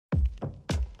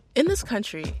In this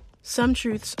country, some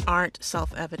truths aren't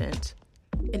self-evident.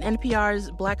 In NPR's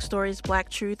Black Stories, Black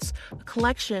Truths, a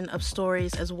collection of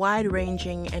stories as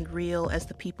wide-ranging and real as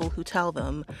the people who tell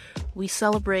them, we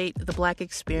celebrate the Black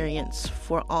experience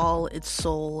for all its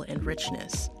soul and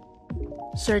richness.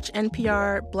 Search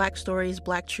NPR Black Stories,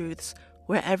 Black Truths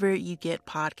wherever you get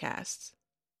podcasts.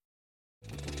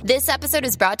 This episode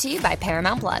is brought to you by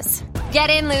Paramount Plus.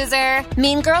 Get in, loser!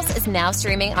 Mean Girls is now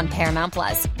streaming on Paramount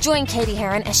Plus. Join Katie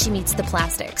Heron as she meets the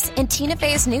plastics in Tina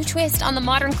Fey's new twist on the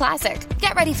modern classic.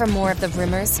 Get ready for more of the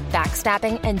rumors,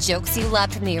 backstabbing, and jokes you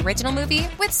loved from the original movie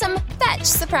with some fetch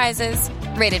surprises.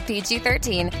 Rated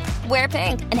PG-13. Wear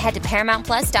pink and head to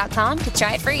ParamountPlus.com to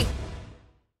try it free.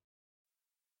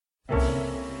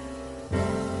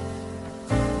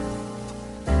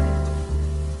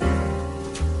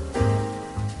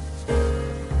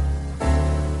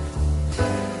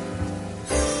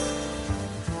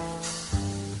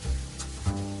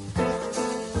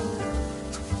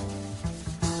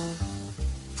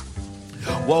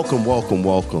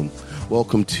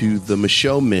 Welcome to the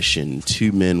Michelle Mission,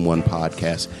 2 Men, 1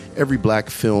 Podcast, every black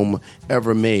film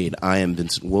ever made. I am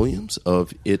Vincent Williams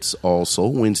of It's All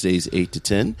Soul, Wednesdays 8 to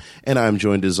 10, and I'm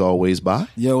joined as always by...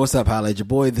 Yo, what's up, holla at your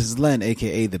boy? This is Len,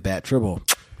 a.k.a. The Bat Tribble.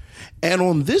 And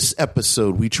on this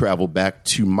episode, we travel back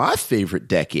to my favorite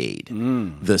decade,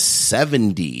 the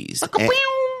 70s.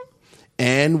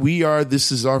 And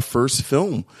this is our first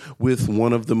film with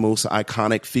one of the most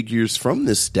iconic figures from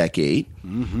this decade.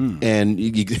 Mm-hmm. And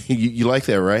you like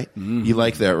that, right? Mm-hmm. You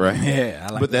like that, right? Yeah,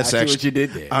 I like but that's that. I actually see what you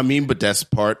did there. I mean, but that's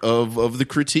part of the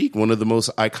critique. One of the most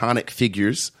iconic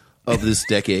figures of this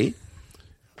decade,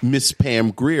 Miss Pam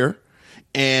Grier.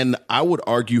 And I would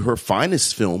argue her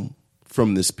finest film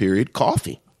from this period,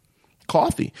 Coffy.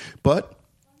 But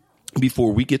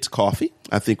before we get to Coffy,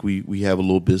 I think we have a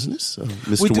little business.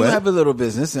 Mr. We do Webb. have a little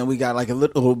business, and we got like a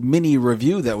little mini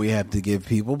review that we have to give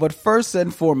people. But first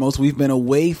and foremost, we've been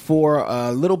away for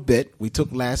a little bit. We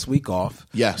took last week off.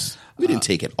 Yes. We didn't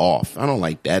take it off. I don't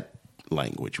like that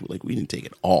language. Like, we didn't take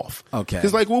it off. Okay.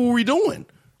 Because, like, what were we doing?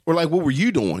 Or, like, what were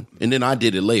you doing? And then I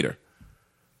did it later.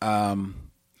 I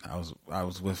was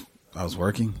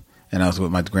working, and I was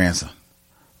with my grandson.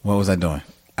 What was I doing?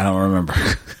 I don't remember.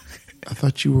 I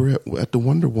thought you were at the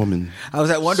Wonder Woman. I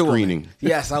was at Wonder screening. Woman.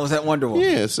 Yes, I was at Wonder Woman.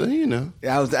 Yeah, so you know.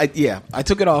 I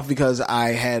took it off because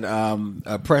I had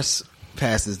press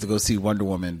passes to go see Wonder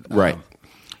Woman right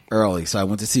early, so I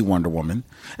went to see Wonder Woman,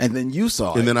 and then you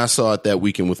saw it. And then I saw it that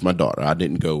weekend with my daughter. I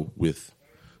didn't go with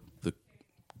the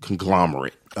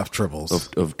conglomerate of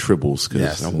tribbles of tribbles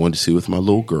because I wanted to see it with my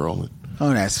little girl.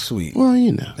 Oh, that's sweet. Well,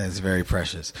 you know. That's very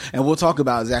precious. And we'll talk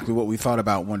about exactly what we thought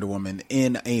about Wonder Woman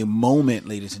in a moment,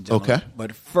 ladies and gentlemen. Okay.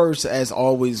 But first, as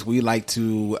always, we like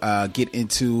to get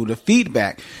into the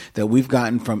feedback that we've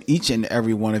gotten from each and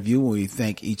every one of you. We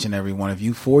thank each and every one of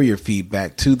you for your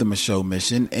feedback to the Michelle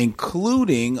Mission,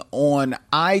 including on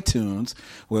iTunes,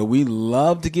 where we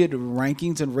love to get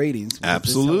rankings and ratings.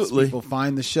 Absolutely. This helps people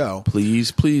find the show.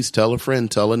 Please tell a friend,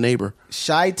 tell a neighbor.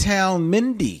 Chi-Town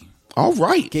Mindy. All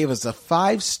right. Gave us a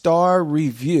 5-star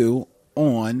review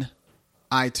on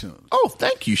iTunes. Oh,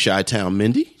 thank you, Chi-Town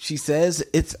Mindy. She says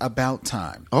it's about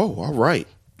time. Oh, all right.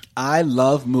 I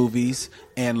love movies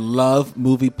and love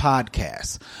movie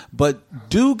podcasts, but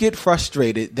do get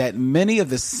frustrated that many of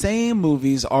the same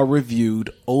movies are reviewed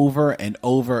over and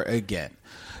over again.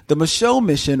 The Michelle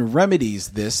Mission remedies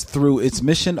this through its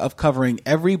mission of covering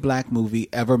every black movie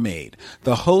ever made.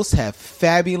 The hosts have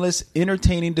fabulous,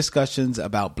 entertaining discussions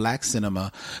about black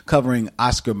cinema, covering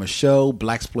Oscar Micheaux,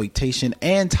 blaxploitation,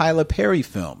 and Tyler Perry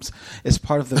films. It's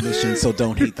part of the mission, so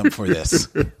don't hate them for this.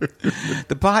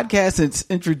 The podcast has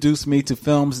introduced me to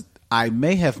films I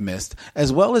may have missed,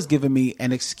 as well as given me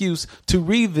an excuse to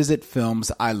revisit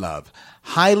films I love.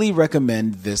 Highly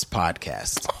recommend this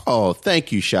podcast. Oh,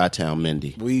 thank you, Chi-Town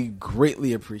Mindy. We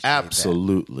greatly appreciate that.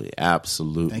 Absolutely.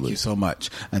 Thank you so much.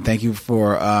 And thank you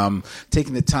for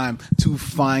taking the time to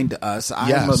find us.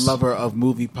 I am a lover of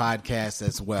movie podcasts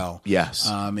as well. Yes.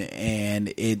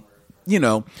 And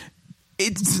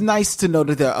it's nice to know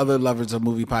that there are other lovers of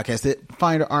movie podcasts that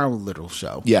find our little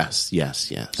show. Yes.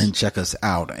 And check us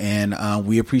out. And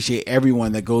we appreciate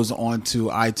everyone that goes on to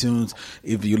iTunes.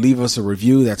 If you leave us a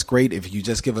review, that's great. If you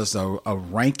just give us a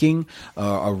ranking,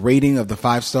 a rating of the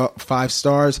 5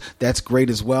 stars, that's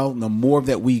great as well. The more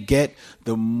that we get,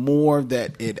 the more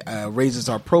that it raises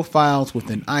our profiles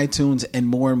within iTunes, and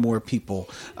more people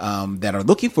that are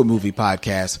looking for movie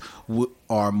podcasts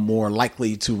are more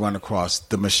likely to run across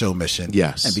the Michelle Mission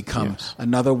and become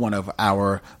another one of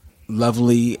our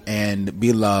lovely and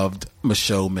beloved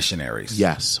Michelle missionaries.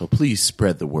 Yes, so please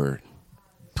spread the word.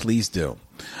 Please do.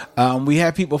 We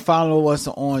have people follow us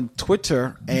on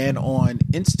Twitter and on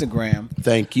Instagram.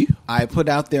 Thank you. I put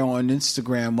out there on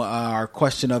Instagram our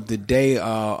question of the day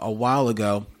a while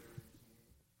ago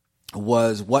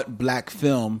was, what black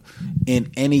film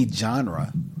in any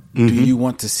genre do you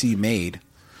want to see made?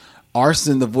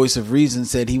 Arson, the voice of reason,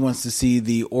 said he wants to see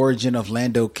the origin of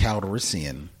Lando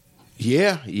Calrissian.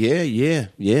 Yeah.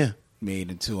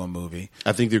 Made into a movie.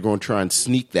 I think they're going to try and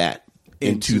sneak that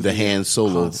into the Han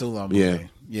Solo movie.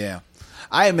 Yeah.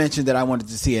 I had mentioned that I wanted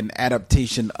to see an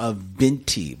adaptation of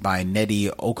Binti by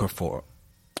Nnedi Okorafor.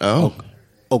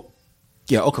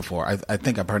 Okafor. I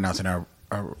think I'm pronouncing her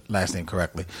last name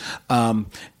correctly.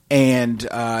 And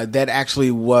that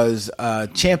actually was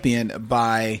championed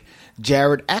by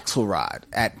Jared Axelrod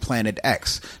at Planet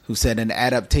X, who said an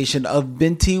adaptation of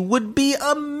Binti would be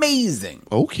amazing.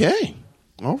 Okay.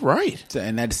 All right.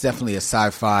 And that's definitely a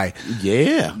sci-fi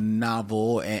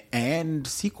novel and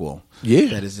sequel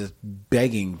that is just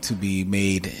begging to be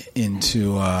made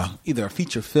into either a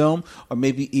feature film or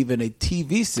maybe even a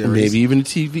TV series. Maybe even a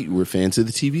TV. We're fans of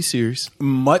the TV series.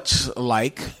 Much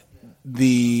like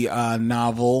the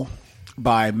novel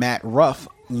by Matt Ruff,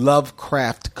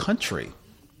 Lovecraft Country.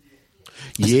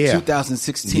 It's a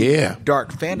 2016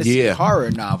 dark fantasy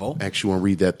horror novel. Actually, want to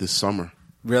read that this summer.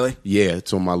 Really? Yeah,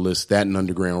 it's on my list. That and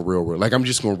Underground Railroad. Like, I'm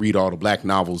just going to read all the black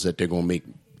novels that they're going to make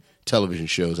television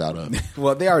shows out of.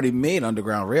 Well, they already made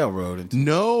Underground Railroad.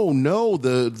 No,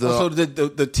 the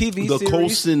TV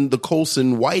series? The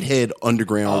Colson Whitehead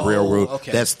Underground Railroad.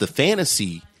 Okay. That's the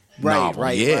fantasy novel.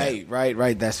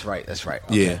 Right. That's right.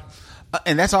 Okay. Yeah.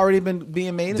 And that's already been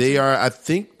being made? I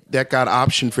think that got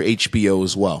optioned for HBO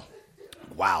as well.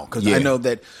 Wow, because I know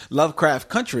that Lovecraft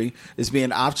Country is being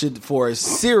optioned for a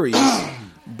series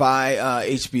by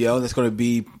HBO that's going to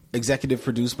be executive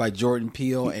produced by Jordan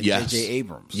Peele and J.J.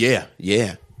 Abrams. Yeah.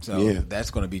 So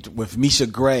that's going to be with Misha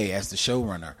Gray as the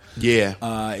showrunner. Yeah.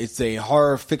 It's a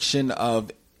horror fiction of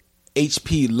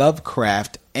H.P.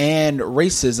 Lovecraft and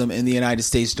racism in the United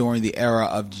States during the era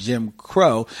of Jim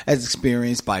Crow, as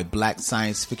experienced by black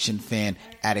science fiction fan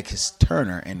Atticus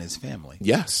Turner and his family.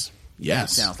 Yes. It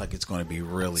sounds like it's going to be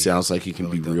really. Sounds like it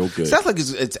can be real good. Sounds like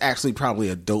it's actually probably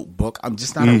a dope book. I'm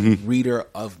just not a reader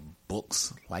of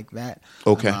books like that.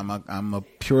 Okay. I'm a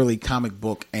purely comic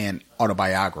book and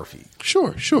autobiography.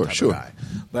 Sure. Guy.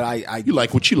 But you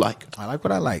like what you like. I like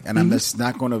what I like, and I'm just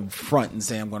not going to front and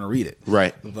say I'm going to read it.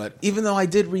 Right. But even though I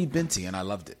did read Binti and I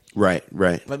loved it. Right.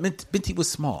 But Binti was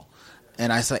small,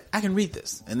 and I said I can read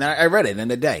this, and I read it in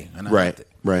a day, and I loved it.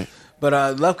 Right.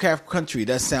 But Lovecraft Country,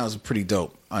 that sounds pretty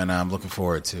dope, and I'm looking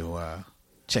forward to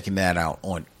checking that out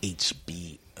on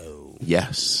HBO.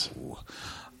 Yes.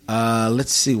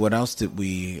 Let's see, what else did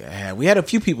we have? We had a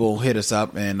few people hit us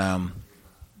up and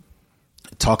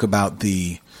talk about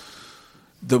the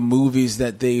movies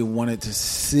that they wanted to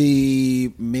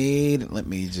see made. Let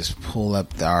me just pull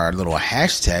up our little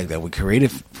hashtag that we created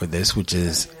for this, which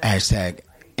is hashtag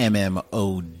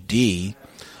MMOD.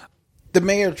 The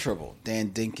Mayor Tribble, Dan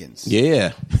Dinkins.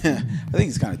 Yeah. I think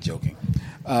he's kind of joking.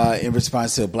 In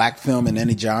response to a black film in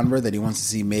any genre that he wants to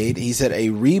see made, he said a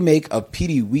remake of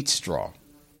Petey Wheatstraw.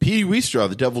 Petey Wheatstraw,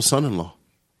 the devil's son-in-law.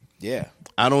 Yeah.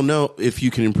 I don't know if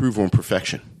you can improve on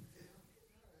perfection.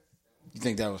 You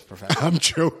think that was perfection? I'm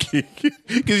joking.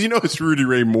 Because it's Rudy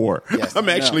Ray Moore. Yes, I'm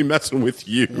actually messing with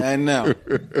you. I know.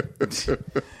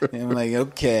 I'm like,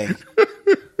 okay.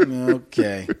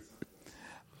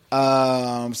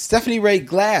 Stephanie Ray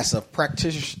Glass of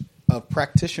Practitioners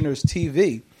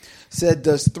TV said,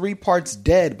 does 3 Parts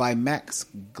Dead by Max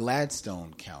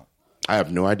Gladstone count? I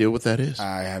have no idea what that is.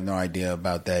 I have no idea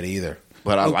about that either.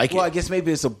 But I like it. Well, I guess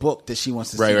maybe it's a book that she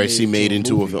wants to see. Right, made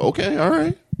into a movie. Okay, all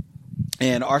right.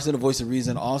 And Arson, the Voice of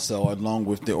Reason, also, along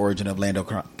with the origin of Lando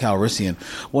Calrissian,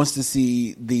 wants to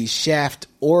see the Shaft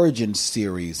origin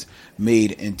series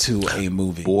made into a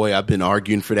movie. Boy, I've been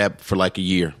arguing for that for like a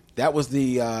year. That was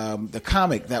the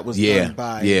comic that was done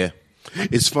by... Yeah.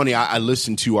 It's funny, I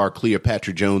listened to our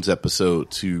Cleopatra Jones episode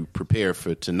to prepare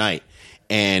for tonight,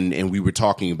 and we were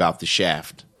talking about the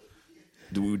Shaft,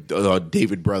 the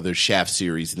David Brothers Shaft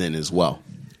series then as well.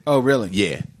 Oh, really?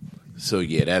 Yeah. So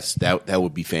yeah, that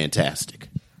would be fantastic.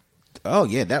 Oh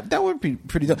yeah, that would be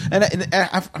pretty dope. And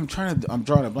I'm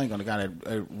drawing a blank on the guy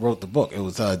that wrote the book. It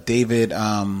was David.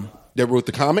 That wrote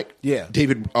the comic. Yeah,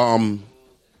 David. I'm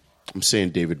saying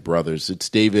David Brothers. It's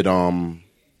David.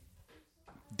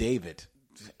 David.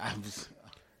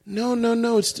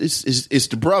 No. It's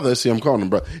the brother. See, I'm calling him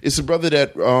brother. It's the brother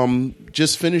that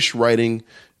just finished writing.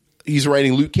 He's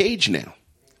writing Luke Cage now.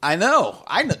 I know.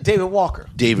 David Walker.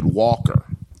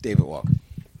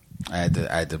 I had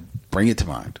to bring it to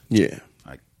mind. Yeah.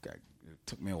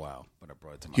 Took me a while, but I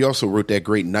brought it to my He also wrote that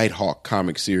great Nighthawk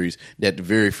comic series. That the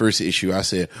very first issue, I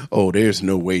said, "Oh, there's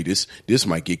no way this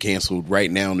might get canceled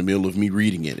right now in the middle of me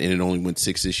reading it." And it only went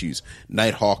 6 issues.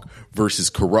 Nighthawk versus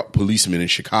corrupt policemen in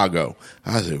Chicago.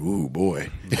 I said, "Ooh, boy,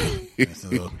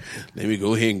 let me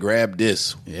go ahead and grab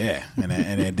this." Yeah, and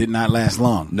it did not last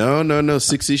long. No,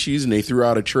 6 issues, and they threw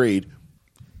out a trade.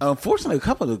 Unfortunately, a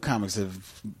couple of the comics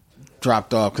have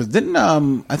dropped off because didn't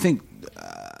I think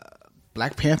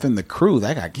Black Panther and the Crew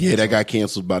that got canceled. Yeah, that got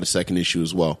canceled by the second issue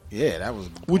as well. Yeah, that was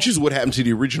which is what happened to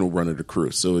the original run of the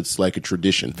Crew. So it's like a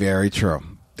tradition. Very true.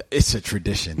 It's a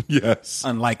tradition. Yes,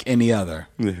 unlike any other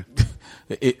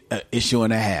issue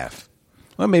and a half.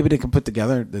 Well, maybe they can put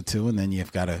together the two, and then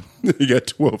you've got to. You got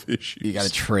 12 issues. You got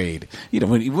to trade. You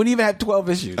wouldn't even have 12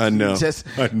 issues. I know.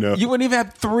 I know. You wouldn't even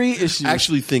have 3 issues. I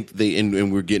actually think they,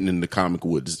 and we're getting into comic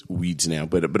weeds now,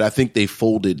 but I think they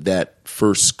folded that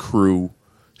first Crew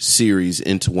series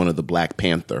into one of the Black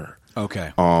Panther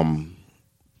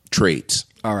trades.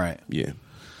 All right. Yeah.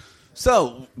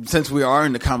 So, since we are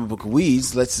in the comic book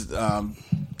weeds, let's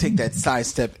take that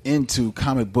sidestep into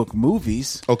comic book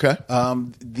movies. Okay.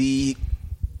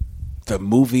 The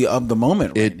movie of the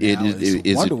moment right now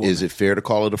is it fair to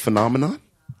call it a phenomenon?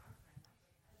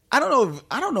 I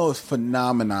don't know if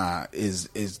phenomena is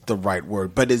the right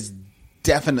word, but it's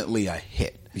definitely a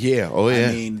hit. Yeah. Oh, yeah.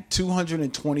 I mean,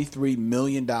 $223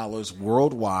 million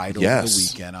worldwide over the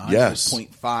weekend.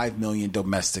 $100.5 million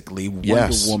domestically.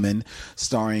 Wonder Woman,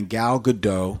 starring Gal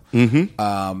Gadot,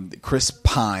 Chris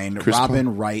Pine,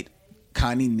 Robin Wright,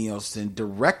 Connie Nielsen,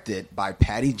 directed by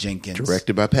Patty Jenkins.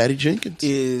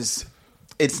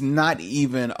 It's not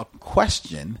even a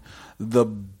question. The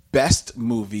best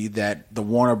movie that the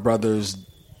Warner Brothers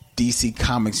DC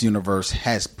Comics universe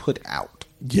has put out.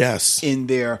 Yes. In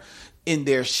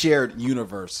their shared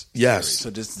universe. Yes.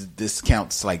 Series. So this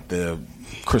counts like the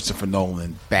Christopher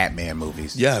Nolan Batman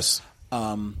movies. Yes.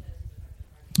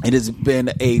 It has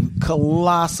been a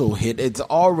colossal hit. It's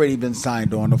already been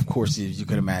signed on, of course, as you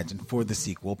can imagine, for the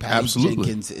sequel. Patty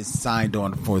Jenkins is signed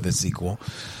on for the sequel.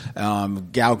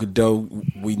 Gal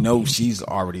Gadot, we know she's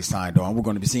already signed on. We're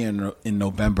going to be seeing her in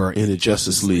November in the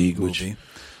Justice League movie.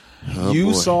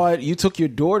 You saw it. You took your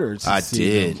daughter to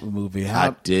see the movie.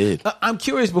 I did. I'm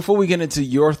curious, before we get into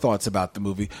your thoughts about the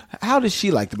movie, how does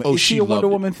she like the movie? Is she a Wonder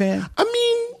Woman fan? I mean,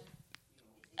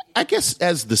 I guess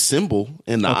as the symbol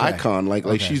and the icon,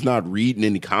 like she's not reading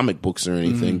any comic books or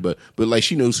anything, but like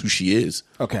she knows who she is.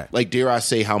 Okay. Like, dare I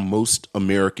say how most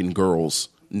American girls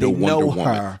know Wonder Woman.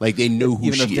 Her. Like, they know who she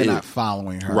is. Even if they're not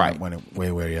following her right. one way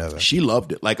or the other. She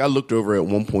loved it. Like, I looked over at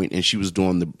one point and she was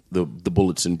doing the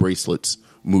bullets and bracelets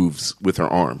moves with her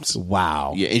arms.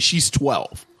 Wow. Yeah, and she's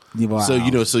 12. Wow.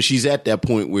 So, so she's at that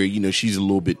point where, she's a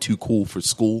little bit too cool for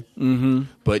school. Mm-hmm.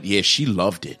 But yeah, she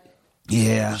loved it.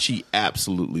 Yeah. She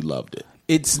absolutely loved it.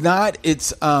 It's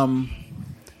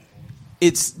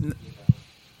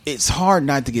hard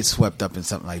not to get swept up in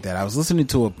something like that. I was listening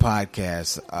to a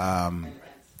podcast.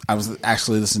 I was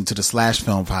actually listening to the Slash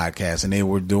Film podcast, and they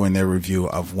were doing their review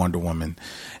of Wonder Woman.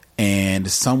 And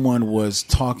someone was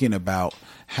talking about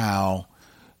how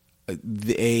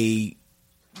they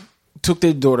took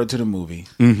their daughter to the movie,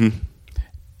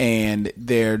 and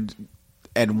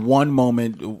at one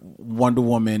moment, Wonder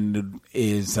Woman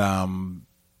is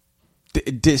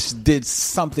did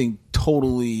something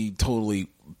totally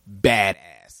badass,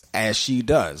 as she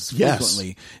does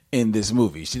frequently in this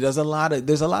movie. She does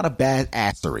there's a lot of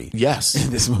badassery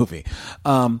in this movie.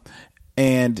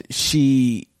 And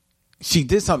she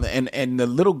did something, and the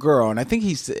little girl, and I think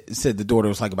he said the daughter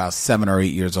was like about 7 or 8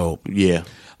 years old. Yeah.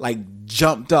 Like,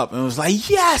 jumped up and was like,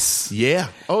 yes! Yeah.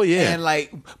 Oh, yeah. And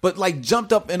but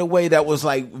jumped up in a way that was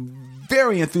like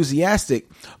very enthusiastic,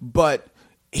 but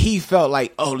he felt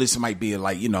like, oh, this might be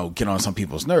get on some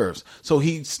people's nerves. So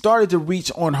he started to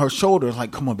reach on her shoulders,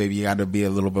 like, come on, baby, you got to be a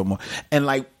little bit more.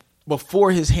 And before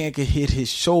his hand could hit his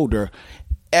shoulder,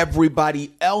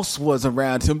 everybody else was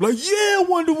around him, like, yeah,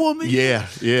 Wonder Woman. Yeah.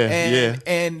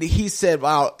 And he said,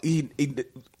 wow,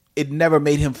 it never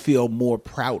made him feel more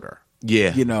prouder.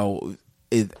 Yeah. In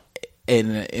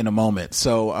a moment.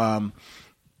 So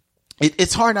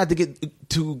it's hard not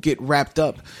to get wrapped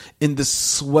up in the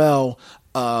swell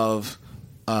of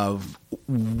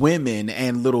women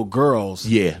and little girls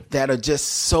that are just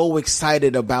so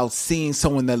excited about seeing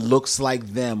someone that looks like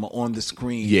them on the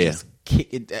screen. Yeah.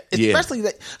 Especially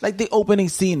like the opening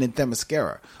scene in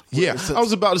Themyscira. Yeah, I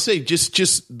was about to say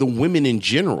just the women in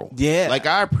general. Yeah, like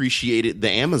I appreciated the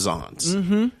Amazons,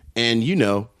 and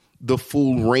the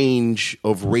full range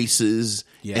of races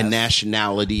and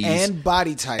nationalities and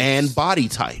body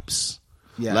types.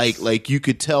 Yes. Like you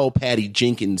could tell Patty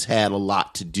Jenkins had a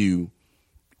lot to do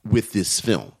with this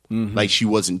film. Like she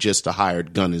wasn't just a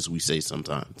hired gun, as we say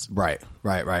sometimes. Right.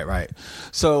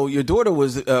 So your daughter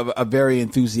was a very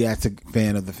enthusiastic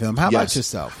fan of the film. How about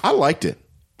yourself? I liked it.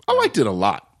 I liked it a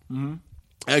lot. I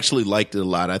actually liked it a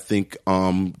lot. I think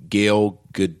Gal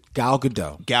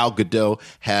Gadot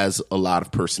has a lot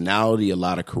of personality, a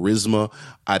lot of charisma.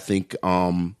 I think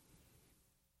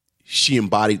she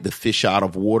embodied the fish out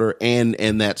of water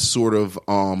and that sort of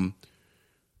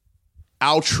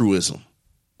altruism.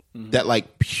 That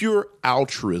like pure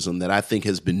altruism that I think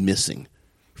has been missing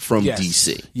from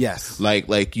DC. Yes.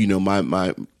 Like you know,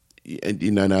 my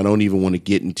you know, and I don't even want to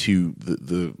get into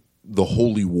the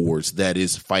holy wars that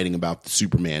is fighting about the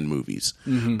Superman movies.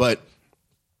 But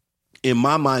in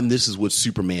my mind, this is what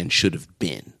Superman should have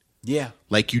been. Yeah.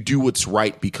 Like you do what's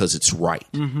right because it's right.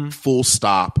 Full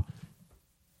stop.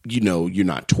 You know, you're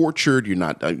not tortured. You're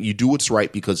not. You do what's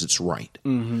right because it's right.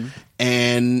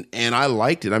 And I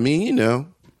liked it. I mean, you know.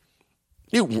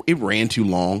 It ran too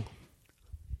long.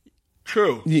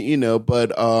 True. You know, but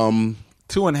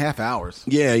 2.5 hours.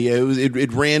 Yeah.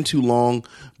 It ran too long,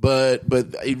 but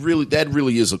that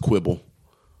really is a quibble.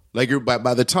 Like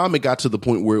by the time it got to the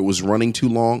point where it was running too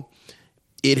long,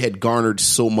 it had garnered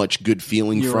so much good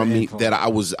feeling from me that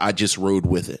I just rode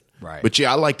with it. Right. But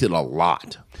yeah, I liked it a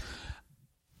lot.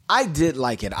 I did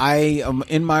like it. I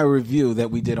in my review that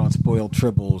we did on Spoiled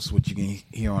Tribbles, which you can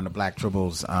hear on the Black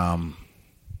Tribbles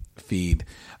feed,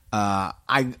 I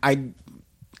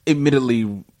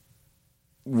admittedly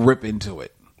rip into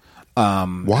it.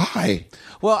 Why?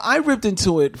 Well, I ripped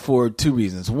into it for two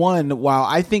reasons. One, while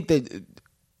I think that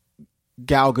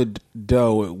Gal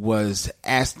Gadot was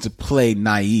asked to play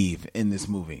naive in this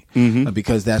movie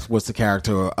because that's what's the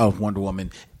character of Wonder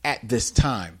Woman at this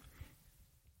time.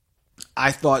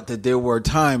 I thought that there were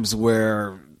times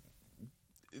when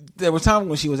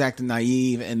she was acting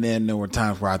naive, and then there were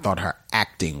times where I thought her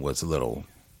acting was a little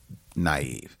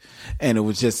naive, and it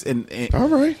was just all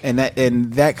right, and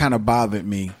that kind of bothered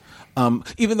me.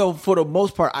 Even though for the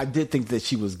most part I did think that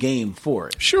she was game for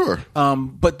it. Sure.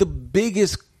 But the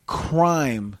biggest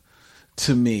crime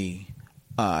to me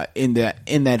in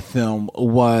that film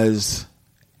was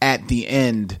at the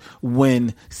end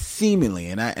when seemingly,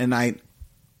 and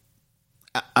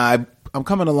I'm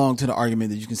coming along to the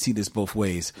argument that you can see this both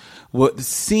ways. What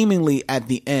seemingly at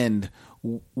the end,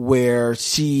 where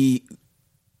she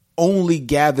only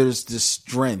gathers the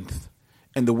strength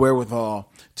and the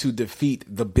wherewithal to defeat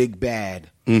the big bad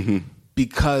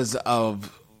because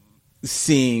of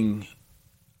seeing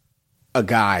a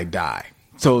guy die.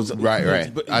 So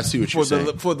right. I see what you're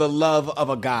saying. For the love of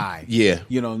a guy. Yeah.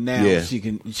 You know, now she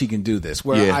can do this.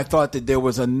 Where I thought that there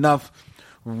was enough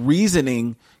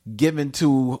reasoning given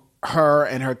to her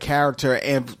and her character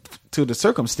and to the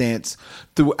circumstance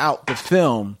throughout the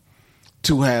film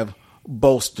to have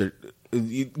bolstered,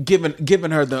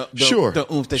 given her the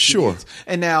oomph that she needs.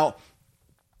 And now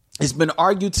it's been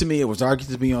argued to me. It was argued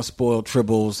to me on Spoiled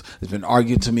Tribbles. It's been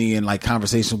argued to me in like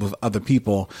conversations with other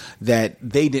people that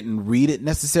they didn't read it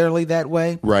necessarily that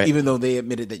way. Right. Even though they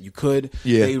admitted that you could.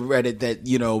 Yeah. They read it that,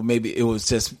 you know, maybe it was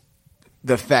just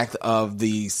the fact of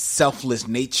the selfless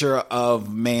nature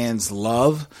of man's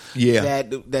love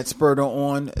that spurred her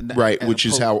on. Right. Which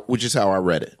is how I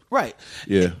read it. Right.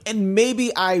 Yeah. And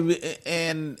maybe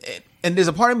and there's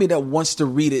a part of me that wants to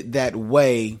read it that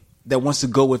way, that wants to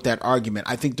go with that argument.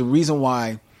 I think the reason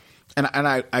why, and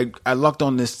I looked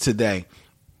on this today,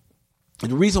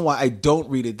 the reason why I don't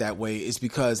read it that way is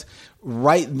because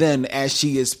right then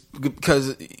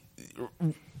because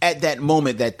at that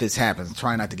moment that this happens,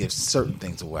 try not to give certain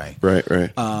things away. Right.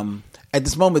 At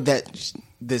this moment that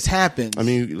this happens, I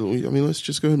mean, let's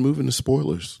just go ahead and move into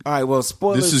spoilers. All right. Well,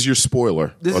 spoilers. This is your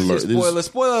spoiler.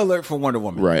 Spoiler alert for Wonder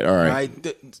Woman. Right. All right.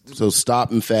 So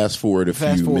stop and fast forward a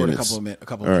few minutes. A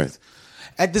couple of minutes.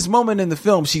 At this moment in the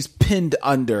film, she's pinned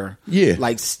under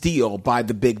like steel by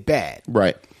the big bad.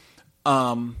 Right.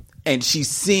 And she's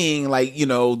seeing, like, you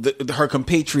know, her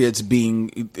compatriots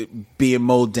being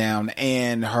mowed down,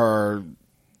 and her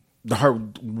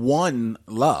one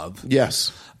love,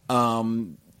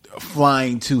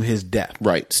 flying to his death.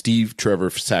 Right. Steve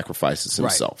Trevor sacrifices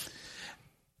himself. Right.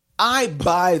 I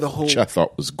buy the whole, which I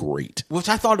thought was great.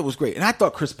 And I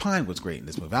thought Chris Pine was great in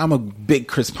this movie. I'm a big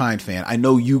Chris Pine fan. I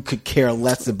know you could care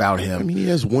less about him. I mean, he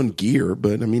has one gear,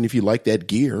 but I mean, if you like that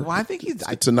gear, well, I think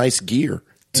it's a nice gear.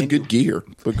 It's a good gear,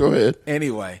 but go ahead.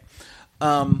 Anyway,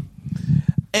 and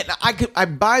I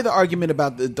buy the argument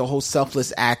about the whole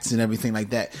selfless acts and everything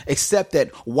like that, except that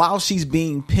while she's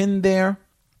being pinned there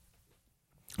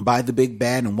by the big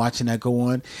bad and watching that go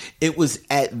on, it was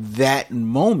at that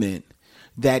moment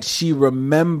that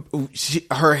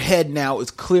her head now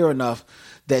is clear enough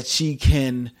that she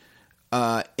can,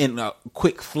 in a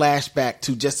quick flashback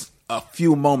to just a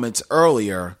few moments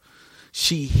earlier,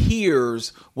 she hears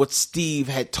what Steve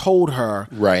had told her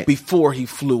right before he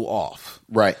flew off.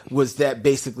 Right. Was that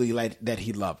basically like that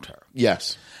he loved her?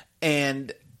 Yes.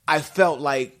 And I felt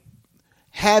like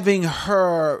having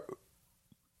her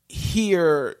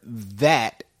hear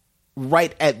that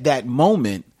right at that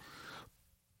moment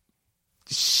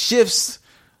shifts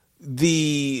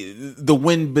the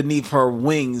wind beneath her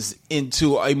wings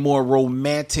into a more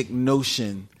romantic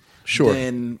notion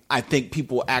than I think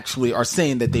people actually are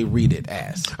saying that they read it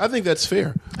as. I think that's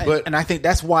fair. But and I think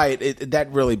that's why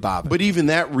that really bothered me. But even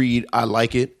that read, I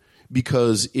like it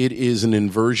because it is an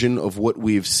inversion of what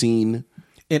we've seen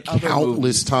in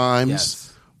countless times. Yes.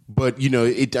 But, you know,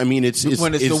 it's when it's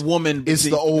the woman. It's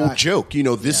the old joke. You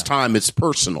know, this time it's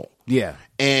personal. Yeah.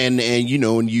 And you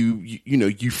know, and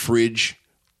you fridge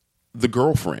the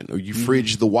girlfriend or you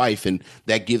fridge the wife, and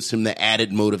that gives him the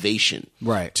added motivation.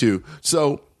 Right.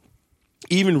 So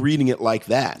even reading it like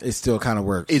that, it still kind of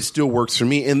works. It still works for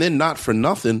me. And then not for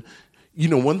nothing, you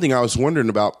know, one thing I was wondering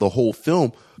about the whole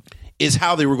film is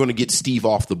how they were going to get Steve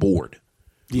off the board.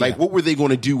 Yeah. Like, what were they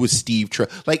going to do with Steve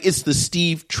Trevor? Like, it's the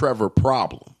Steve Trevor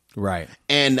problem. Right.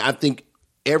 And I think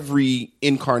every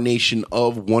incarnation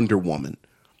of Wonder Woman,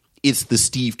 it's the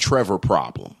Steve Trevor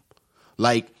problem.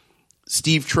 Like,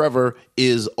 Steve Trevor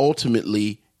is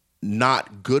ultimately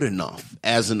not good enough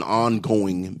as an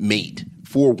ongoing mate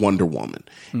for Wonder Woman.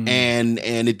 Mm-hmm.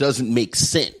 And it doesn't make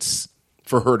sense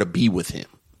for her to be with him.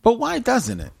 But why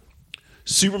doesn't it?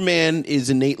 Superman is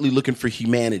innately looking for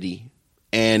humanity.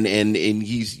 And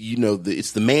he's, you know,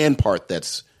 it's the man part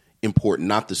that's important,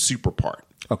 not the super part.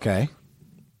 Okay.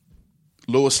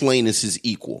 Lois Lane is his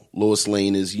equal. Lois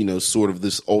Lane is, you know, sort of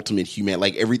this ultimate human.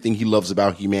 Like, everything he loves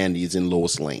about humanity is in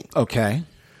Lois Lane. Okay.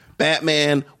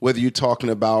 Batman, whether you're talking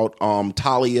about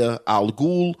Talia al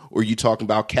Ghul or you're talking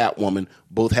about Catwoman,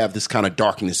 both have this kind of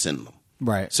darkness in them.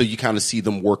 Right. So you kind of see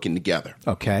them working together.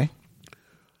 Okay.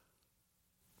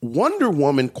 Wonder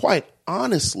Woman, quite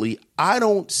honestly, I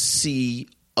don't see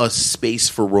a space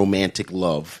for romantic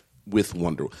love with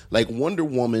Wonder. Like, Wonder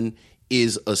Woman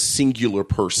is a singular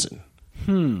person.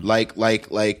 Like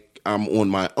I'm on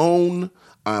my own.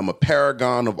 I'm a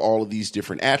paragon of all of these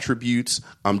different attributes.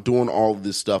 I'm doing all of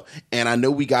this stuff. And I know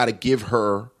we got to give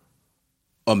her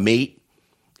a mate,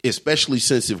 especially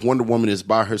since if Wonder Woman is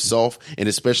by herself, and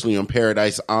especially on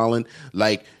Paradise Island,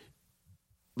 like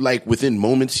within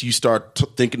moments you start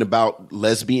thinking about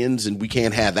lesbians, and we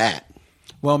can't have that.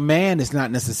 Well, man is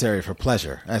not necessary for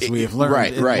pleasure, as we have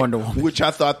learned in Wonder Woman. Which I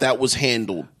thought that was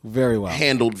handled very well.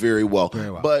 Very well.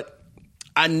 But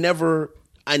I never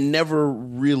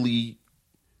really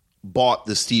bought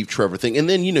the Steve Trevor thing. And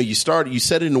then, you know, you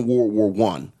set it in World War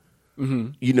One. Mm-hmm.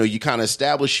 You know, you kind of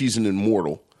established she's an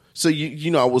immortal. So, you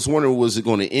know, I was wondering, was it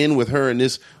going to end with her and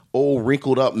this old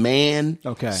wrinkled up man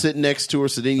sitting next to her?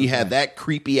 So then you had that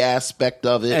creepy aspect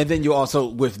of it. And then you also,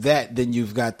 with that, then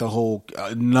you've got the whole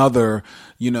another,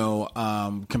 you know,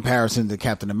 comparison to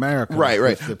Captain America. Right.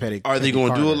 Are they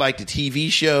going to do it like the TV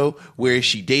show where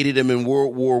she dated him in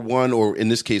World War One, or in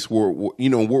this case, World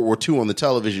War II on the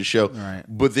television show? Right.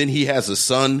 But then he has a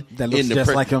son that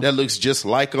looks just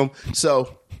like him.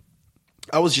 So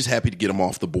I was just happy to get him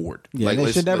off the board. Yeah, like,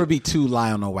 there should never be two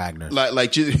Lionel Wagners.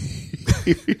 Like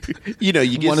you know,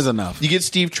 you get one is enough. You get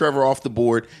Steve Trevor off the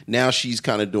board. Now she's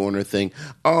kind of doing her thing.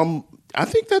 I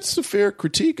think that's a fair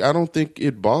critique. I don't think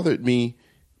it bothered me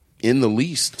in the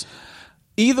least.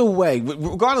 Either way,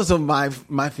 regardless of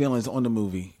my feelings on the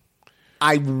movie,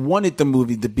 I wanted the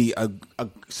movie to be a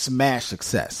smash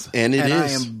success, and it is. I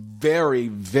am very,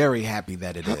 very happy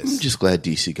that it is. I'm just glad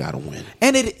DC got a win,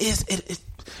 and it is.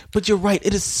 But you're right.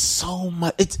 It is so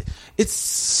much. It's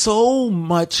so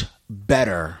much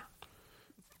better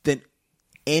than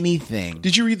anything.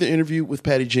 Did you read the interview with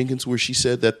Patty Jenkins where she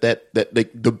said that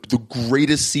like the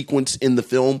greatest sequence in the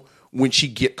film when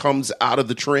she comes out of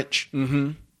the trench?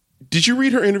 Mm-hmm. Did you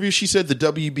read her interview? She said the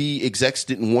WB execs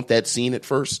didn't want that scene at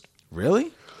first.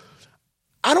 Really?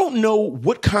 I don't know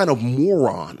what kind of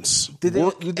morons did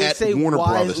they say Warner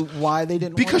Brothers. Why they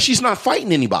didn't? Because she's not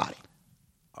fighting anybody.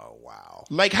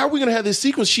 Like, how are we going to have this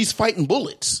sequence? She's fighting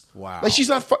bullets. Wow. Like, she's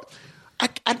not. I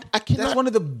cannot. That's one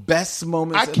of the best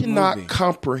moments. I cannot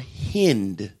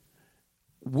comprehend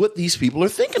what these people are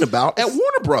thinking about at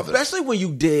Warner Brothers, especially when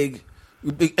you dig,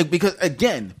 because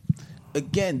again,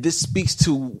 this speaks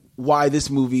to why this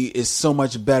movie is so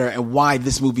much better and why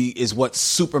this movie is what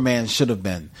Superman should have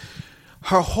been.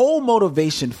 Her whole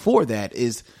motivation for that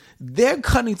is they're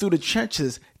cutting through the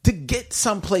trenches to get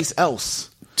someplace else.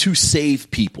 to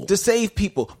save people.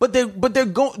 But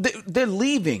they're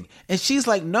leaving, and she's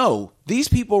like, no, these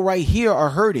people right here are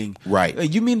hurting. Right.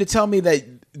 You mean to tell me that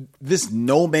this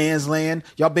no man's land,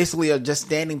 y'all basically are just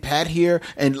standing pat here,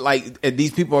 and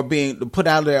these people are being put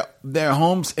out of their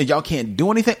homes, and y'all can't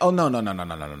do anything? Oh, no.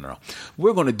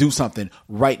 We're going to do something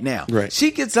right now. Right.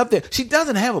 She gets up there. She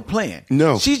doesn't have a plan.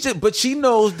 No. But she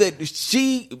knows that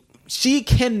she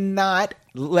cannot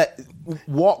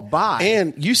walk by.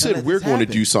 And you said we're going to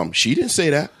do something. She didn't say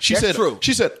that. She said true.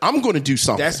 She said I'm going to do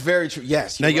something. That's very true.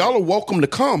 Yes. Now y'all are welcome to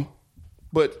come,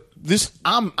 but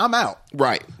I'm out.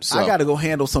 Right. So I got to go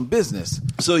handle some business.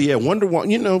 So yeah, Wonder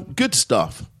Woman. Good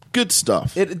stuff. Good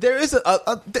stuff. There's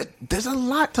a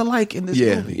lot to like in this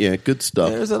movie. Yeah, good stuff.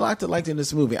 There's a lot to like in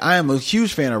this movie. I am a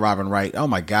huge fan of Robin Wright. Oh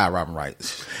my God, Robin Wright.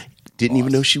 Didn't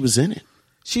even know she was in it.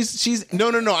 She's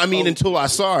No. I mean, until I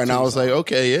saw her, and I was like,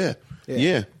 okay,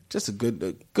 yeah. Just a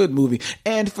good movie.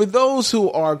 And for those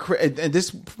who are, and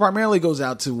this primarily goes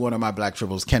out to one of my black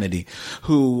triples, Kennedy,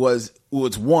 who was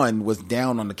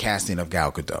down on the casting of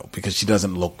Gal Gadot because she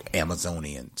doesn't look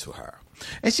Amazonian to her,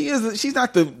 and she's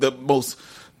not the most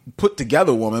put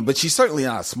together woman, but she's certainly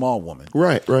not a small woman,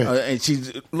 right. And she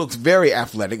looks very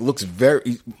athletic.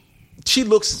 She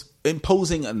looks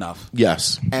imposing enough,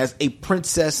 yes, as a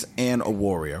princess and a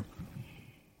warrior.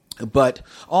 But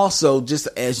also, just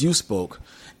as you spoke,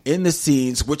 in the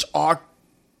scenes, which are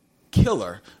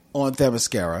killer on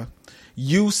Themyscira,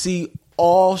 you see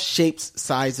all shapes,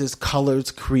 sizes, colors,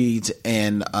 creeds,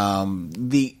 and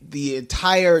the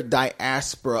entire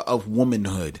diaspora of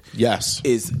womanhood. Yes,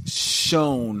 is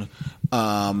shown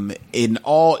in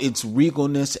all its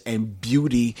regalness and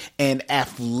beauty and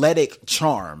athletic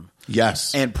charm.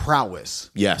 Yes, and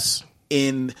prowess. Yes,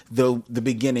 in the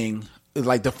beginning,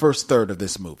 like the first third of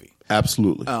this movie.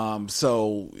 Absolutely.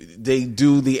 So they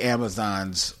do the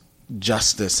Amazons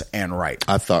justice and right.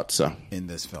 I thought so in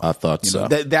this film. I thought so.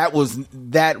 That was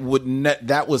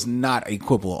not a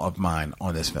quibble of mine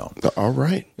on this film. All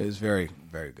right. It was very,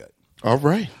 very good. All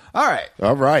right.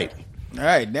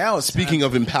 Now it's speaking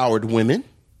of empowered women.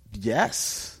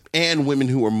 Yes. And women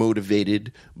who are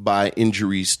motivated by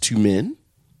injuries to men,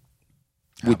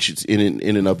 which is in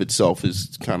and of itself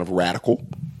is kind of radical.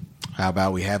 How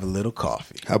about we have a little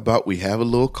coffee?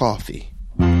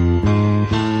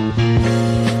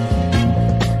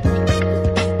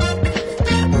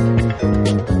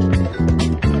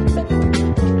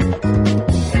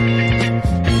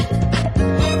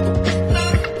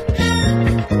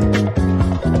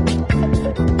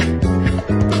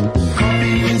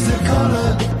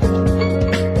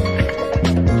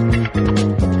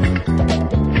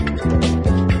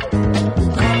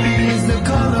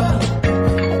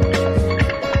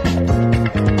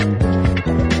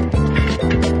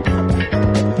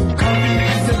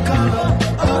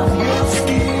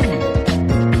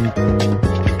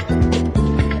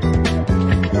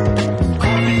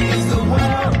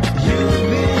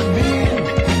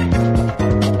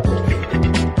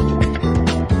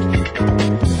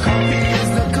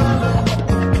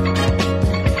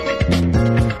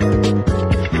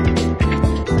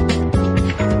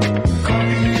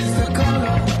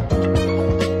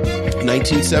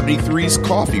 1973's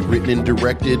Coffy, written and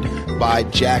directed by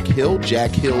Jack Hill.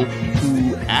 Jack Hill,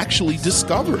 who actually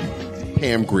discovered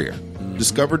Pam Grier.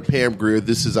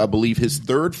 This is, I believe, his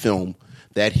third film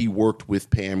that he worked with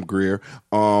Pam Grier.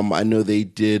 I know they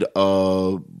did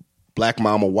Black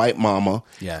Mama, White Mama.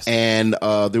 Yes. And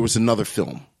there was another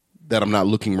film that I'm not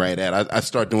looking right at. I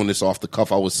start doing this off the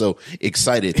cuff. I was so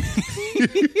excited.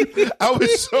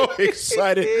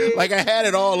 Like I had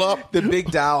it all up. The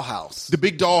Big Doll House.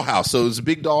 So it was a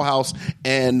Big Doll House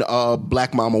and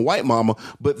Black Mama, White Mama.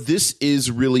 But this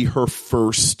is really her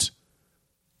first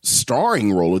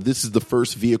starring role. This is the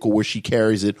first vehicle where she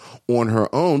carries it on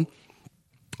her own.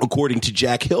 According to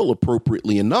Jack Hill,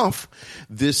 appropriately enough,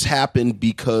 this happened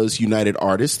because United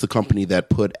Artists, the company that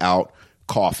put out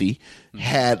Coffy,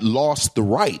 had lost the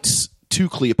rights to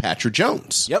Cleopatra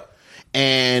Jones. Yep.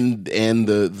 And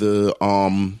the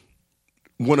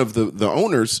one of the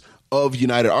owners of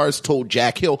United Artists told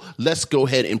Jack Hill, let's go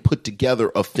ahead and put together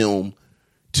a film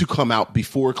to come out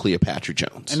before Cleopatra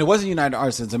Jones. And it wasn't United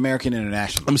Artists, it's American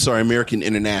International. I'm sorry, American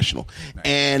International. Right.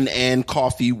 And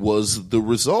Coffy was the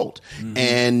result.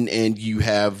 Mm-hmm. And you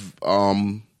have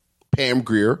Pam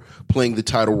Grier playing the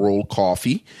title role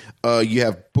Coffy. You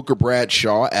have Booker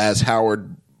Bradshaw as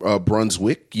Howard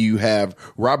Brunswick. You have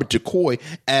Robert DeCoy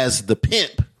as the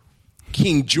pimp,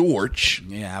 King George.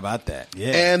 Yeah, how about that?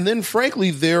 Yeah. And then, frankly,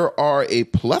 there are a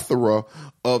plethora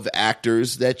of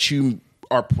actors that you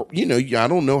are, I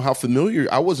don't know how familiar.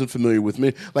 I wasn't familiar with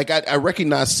many. Like, I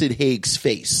recognize Sid Haig's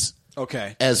face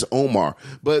Okay. as Omar.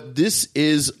 But this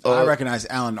is I recognize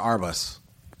Alan Arbus.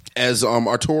 as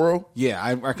Arturo. Yeah,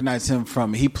 I recognize him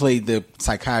from. He played the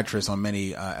psychiatrist on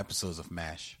many episodes of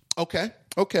MASH. Okay.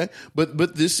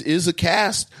 But this is a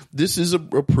cast. This is a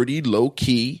pretty low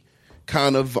key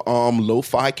kind of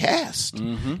lo-fi cast.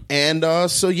 And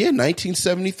so yeah,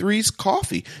 1973's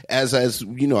Coffy. As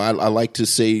you know, I like to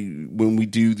say when we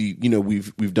do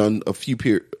we've done a few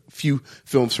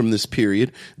films from this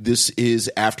period. This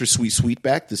is after Sweet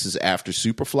Sweetback. This is after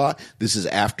Superfly. This is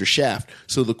after Shaft.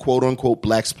 So the quote unquote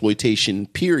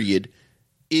blaxploitation period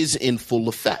is in full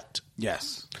effect.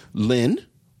 Yes. Lynn,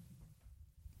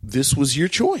 this was your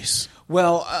choice.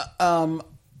 Well,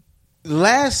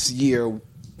 last year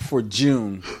for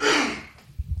June,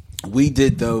 we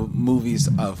did the movies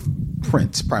of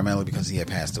Prince, primarily because he had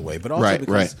passed away, but also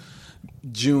because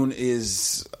June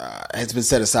has been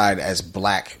set aside as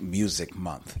Black Music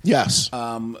Month. Yes.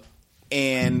 And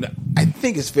I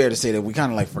think it's fair to say that we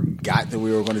kind of like forgot that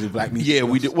we were going to do Black Music Yeah,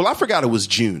 Month. we did. Well, I forgot it was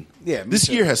June. Yeah, this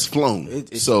year has flown.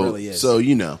 It so really is. So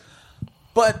you know,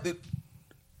 but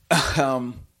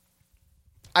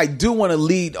I do want to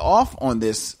lead off on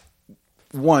this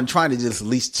one, trying to just at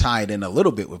least tie it in a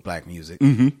little bit with Black music.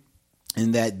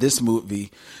 In that this movie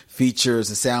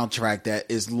features a soundtrack that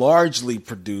is largely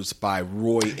produced by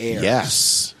Roy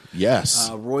Ayers. Yes.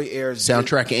 Roy Ayers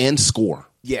Soundtrack and score.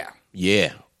 Yeah.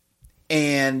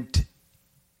 And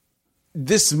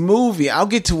this movie, I'll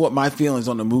get to what my feelings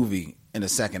on the movie in a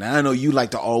second. And I know you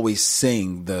like to always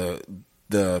sing the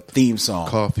theme song.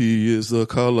 Coffee is the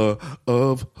color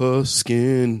of her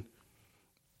skin.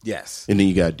 Yes. And then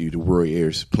you got to do the Roy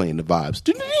Ayers playing the vibes.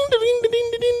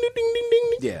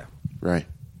 Yeah. Right.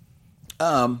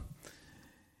 The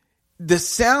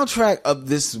soundtrack of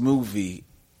this movie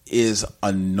is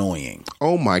annoying.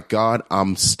 Oh my God.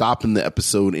 I'm stopping the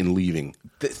episode and leaving.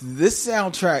 This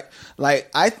soundtrack, like,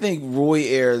 I think Roy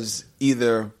Ayers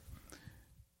either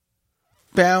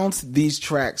found these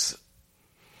tracks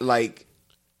like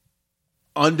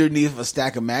underneath a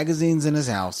stack of magazines in his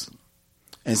house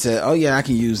and said, "Oh yeah, I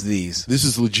can use these." This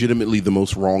is legitimately the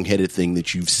most wrong-headed thing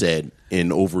that you've said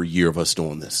in over a year of us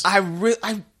doing this. I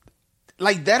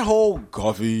like that whole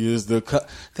 "Coffee is the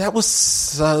that was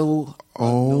so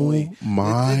annoying. Oh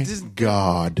my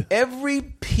God. Every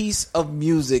piece of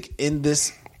music in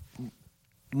this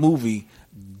movie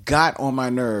got on my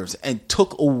nerves and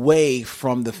took away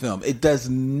from the film. It does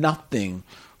nothing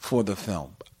for the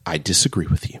film. I disagree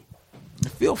with you.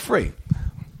 Feel free,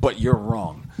 but you're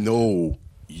wrong. No,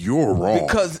 you're wrong.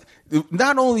 Because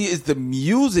not only is the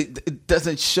music, it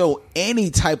doesn't show any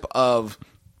type of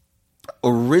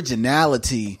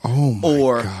originality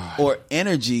or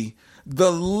energy.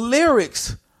 The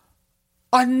lyrics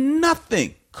are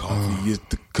nothing. Coffee is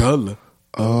the color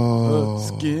of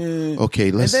her skin. Okay,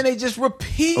 and then they just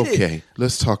repeat it. Okay,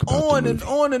 let's talk about on the movie. and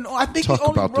on and on. I think Talk he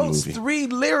only about the wrote movie. 3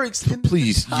 lyrics. In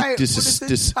Please, this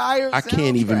entire I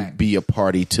can't even soundtrack. be a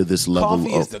party to this level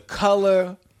Coffee of is the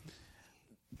color.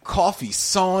 Coffee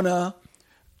sauna.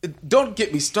 Don't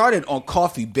get me started on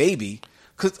Coffee Baby,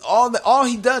 because all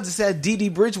he does is add Dee Dee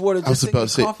Bridgewater. I was about to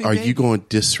say, Coffee are Baby. you going to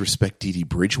disrespect Dee Dee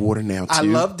Bridgewater now too? I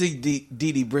love Dee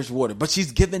Dee Bridgewater, but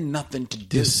she's given nothing to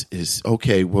do. This is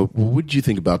okay. Well, what did you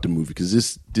think about the movie? Because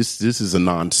this is a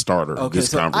non-starter. Okay,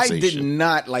 this so I conversation. did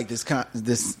not like this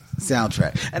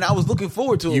soundtrack, and I was looking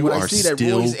forward to it You when are I see that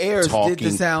still Roy Ayers did the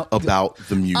talking sound about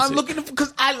the music. I'm looking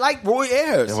because I like Roy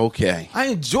Ayers. Okay. I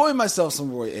enjoy myself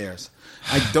some Roy Ayers.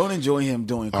 I don't enjoy him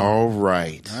doing comedy. All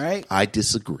right. I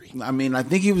disagree. I mean, I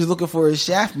think he was looking for his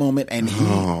Shaft moment, and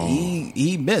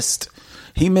he missed.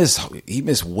 He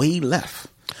missed way left.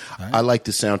 Right. I like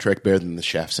the soundtrack better than the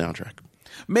Shaft soundtrack.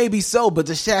 Maybe so, but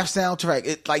the Shaft soundtrack,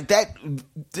 it like that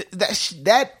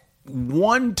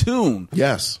one tune,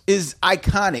 yes, is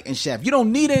iconic in Shaft. You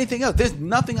don't need anything else. There's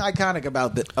nothing iconic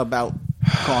about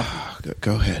Coffee.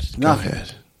 Go ahead.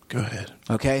 Nothing. Go ahead.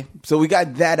 Okay, so we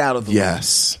got that out of the way.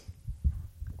 Yes.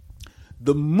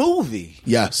 The movie,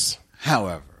 yes,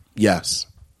 however, yes,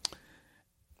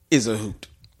 is a hoot.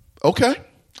 Okay.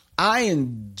 I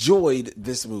enjoyed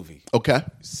this movie. Okay.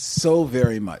 So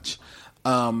very much.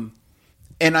 And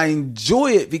I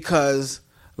enjoy it because,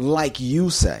 like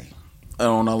you say,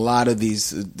 on a lot of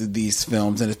these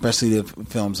films, and especially the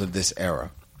films of this era,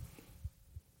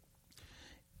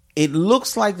 it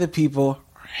looks like the people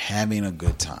are having a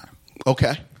good time.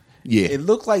 Okay. Yeah. It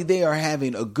looks like they are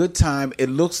having a good time. It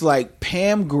looks like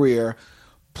Pam Grier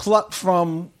plucked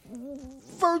from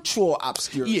virtual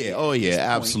obscurity. Yeah. Oh, yeah.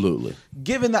 Absolutely.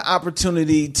 Given the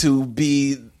opportunity to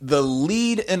be the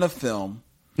lead in a film,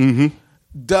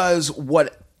 does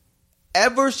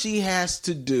whatever she has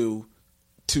to do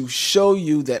to show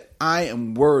you that I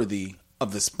am worthy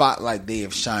of the spotlight they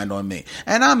have shined on me.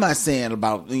 And I'm not saying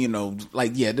about,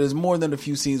 there's more than a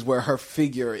few scenes where her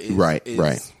figure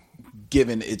is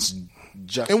given its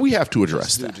just. And we have to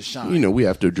address that. We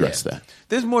have to address that.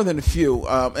 There's more than a few,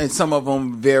 and some of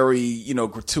them very,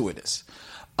 gratuitous.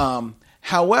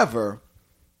 However,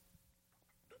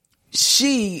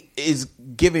 she is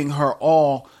giving her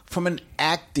all from an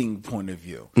acting point of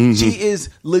view. Mm-hmm. She is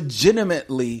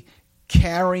legitimately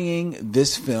carrying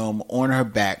this film on her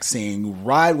back, saying,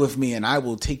 "Ride with me and I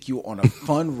will take you on a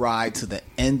fun ride to the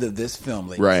end of this film,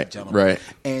 ladies and gentlemen." Right.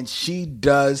 And she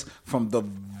does from the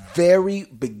very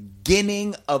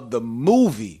beginning of the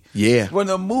movie. Yeah. When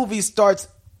the movie starts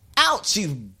out,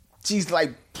 she's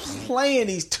like playing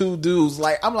these two dudes.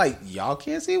 Like, I'm like, y'all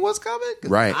can't see what's coming?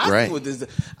 Right,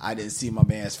 I didn't see my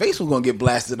man's face was going to get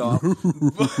blasted off.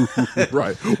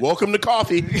 Right. Welcome to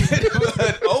Coffy.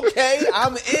 Okay,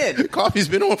 I'm in. Coffee's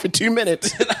been on for 2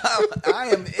 minutes. I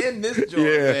am in this joint,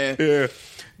 man. Yeah.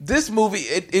 This movie,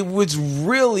 it was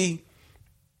really,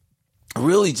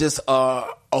 really just a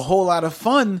whole lot of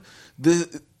fun. The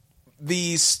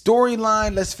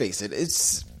storyline, let's face it,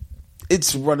 it's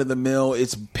run of the mill.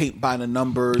 It's paint by the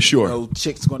numbers. Sure,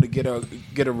 chick's going to get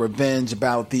a revenge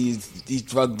about these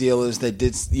drug dealers that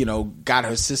did, got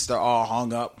her sister all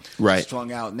hung up,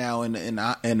 strung out now in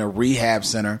a rehab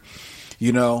center.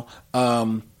 She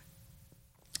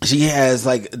has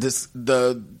like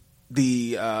the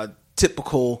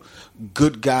typical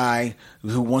good guy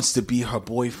who wants to be her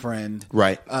boyfriend,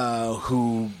 right?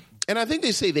 And I think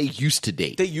they say they used to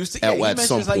date. They used to. At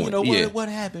some point. Like, what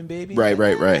happened, baby?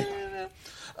 Right.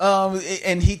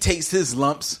 And he takes his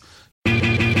lumps.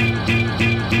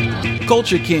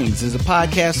 Culture Kings is a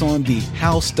podcast on the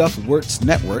How Stuff Works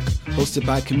network, hosted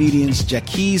by comedians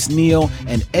Jaquez Neal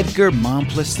and Edgar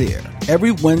Monplaisir.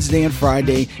 Every Wednesday and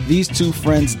Friday, these two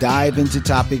friends dive into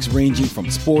topics ranging from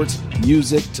sports,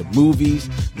 music, to movies,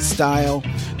 style.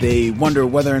 They wonder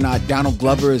whether or not Donald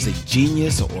Glover is a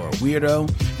genius or a weirdo.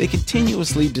 They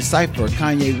continuously decipher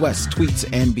Kanye West's tweets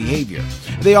and behavior.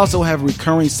 They also have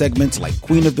recurring segments like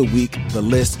Queen of the Week, The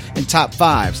List, and Top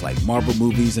Fives like Marvel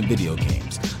movies and video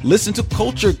games. Listen to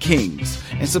Culture Kings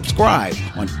and subscribe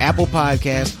on Apple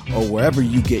Podcasts or wherever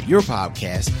you get your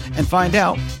podcasts, and find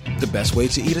out the best way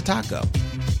to eat a taco.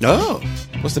 Oh.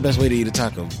 What's the best way to eat a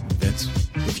taco, Vince?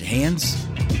 With your hands?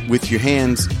 With your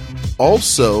hands.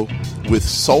 Also with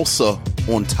salsa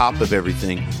on top of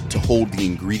everything to hold the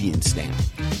ingredients down.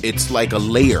 It's like a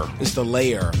layer. It's the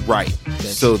layer. Right.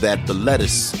 So that the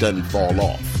lettuce doesn't fall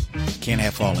off. Can't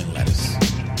have falling lettuce.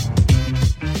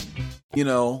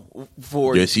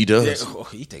 Yes, he does.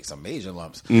 He takes some major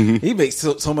lumps. Mm-hmm. He makes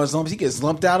so much lumps, he gets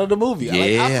lumped out of the movie.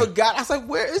 Yeah. I forgot. I was like,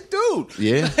 where is dude?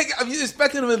 Yeah. I'm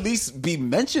expecting him to at least be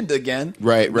mentioned again.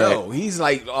 Right. No, he's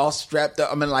like all strapped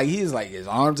up. I mean, like, he's like his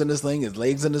arms in the sling, his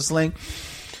legs in the sling.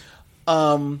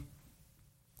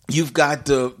 You've got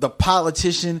the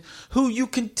politician who you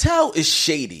can tell is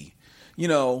shady.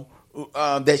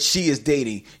 That she is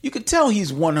dating. You can tell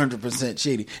he's 100%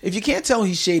 shady. If you can't tell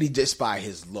he's shady just by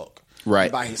his look.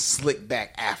 Right. By his slick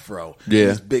back afro, and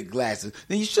his big glasses,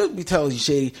 then you should be telling he's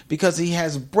shady because he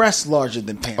has breasts larger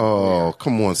than Pam. Oh,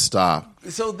 come on, stop.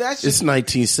 So that's it's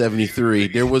 1973.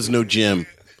 There was no gym.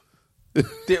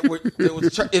 There was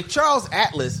if Charles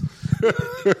Atlas,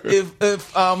 if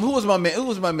who was my man?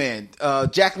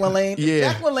 Jack LaLanne. Yeah. If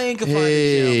Jack LaLanne could find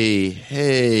a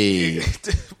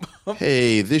gym.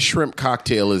 Hey, this shrimp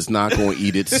cocktail is not going to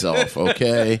eat itself.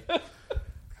 Okay.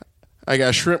 I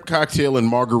got shrimp cocktail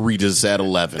and margaritas at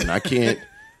 11. I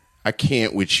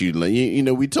can't with you.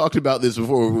 We talked about this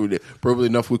before, probably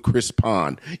enough with Chris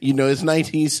Pond. It's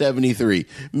 1973.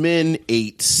 Men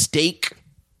ate steak.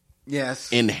 Yes.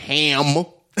 And ham.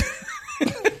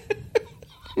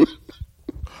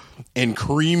 And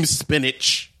cream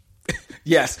spinach.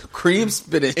 Yes, cream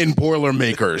spinach. And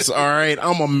Boilermakers. All right,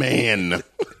 I'm a man.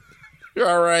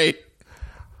 All right.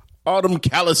 All them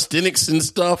calisthenics and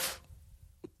stuff.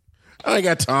 I ain't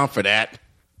got time for that.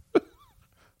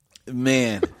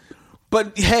 Man.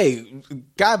 But hey,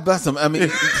 God bless him. I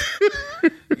mean,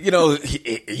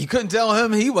 you couldn't tell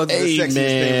him he wasn't the sexiest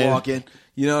thing walking.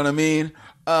 You know what I mean?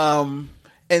 And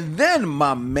then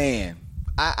my man,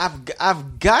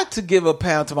 I've got to give a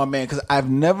pound to my man because I've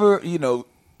never,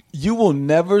 you will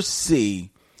never see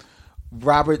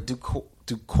Robert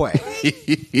Duquesne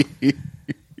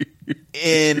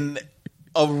in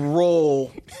a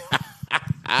role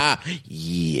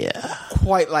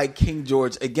quite like King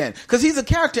George again, because he's a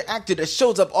character actor that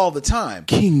shows up all the time.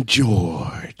 King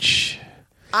George,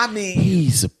 I mean,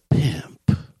 he's a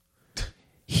pimp,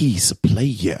 he's a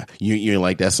player. You didn't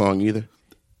like that song either?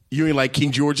 You ain't like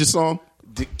King George's song?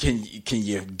 Can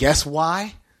you guess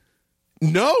why?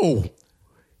 No.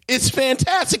 It's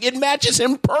fantastic. It matches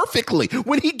him perfectly.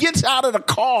 When he gets out of the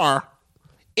car,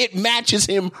 it matches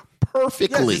him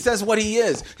perfectly. Yes, it says what he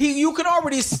is. You can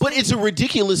already see. But it's a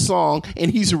ridiculous song, and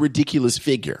he's a ridiculous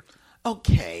figure.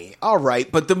 Okay, all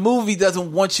right, but the movie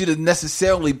doesn't want you to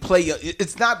necessarily play.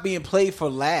 It's not being played for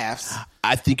laughs.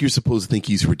 I think you're supposed to think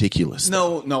he's ridiculous.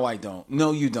 No, I don't.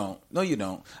 No, you don't.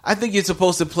 I think you're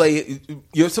supposed to play.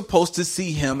 You're supposed to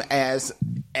see him as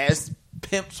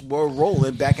pimps were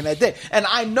rolling back in that day, and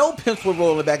I know pimps were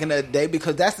rolling back in that day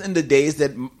because that's in the days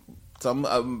that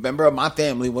some member of my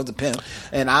family was a pimp,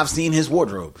 and I've seen his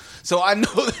wardrobe, so I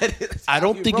know that. I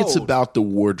don't think it's about the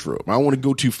wardrobe. I don't want to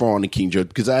go too far on the King George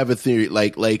because I have a theory.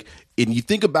 Like, and you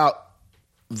think about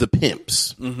the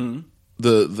pimps, the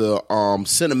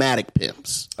cinematic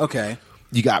pimps. Okay,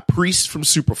 you got Priest from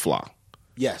Superfly.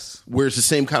 Yes, wears the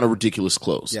same kind of ridiculous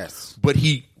clothes. Yes, but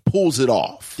he pulls it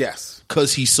off. Yes,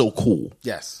 because he's so cool.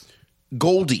 Yes,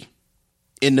 Goldie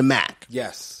in the Mac.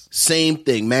 Yes, same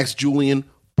thing. Max Julian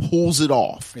pulls it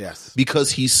off. Yes,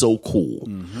 because he's so cool.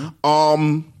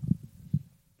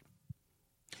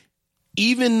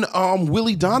 Even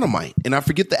Willie Dynamite, and I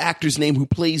forget the actor's name who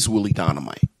plays Willie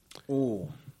Dynamite. Ooh.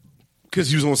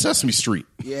 Because he was on Sesame Street.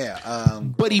 Yeah.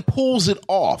 But he pulls it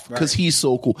off because he's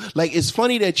so cool. Like, it's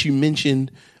funny that you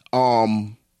mentioned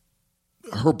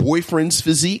her boyfriend's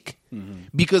physique,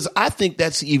 because I think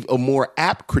that's a more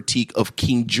apt critique of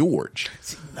King George.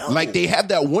 No. Like, they have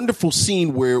that wonderful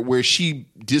scene where she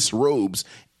disrobes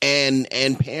and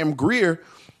Pam Grier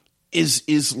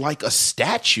is like a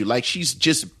statue. Like, she's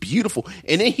just beautiful.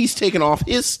 And then he's taking off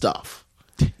his stuff.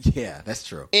 Yeah, that's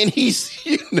true. And he's,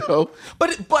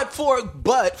 but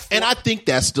and I think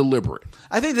that's deliberate.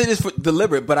 I think that is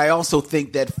deliberate, but I also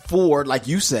think that for, like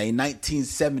you say,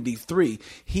 1973,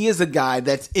 he is a guy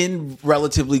that's in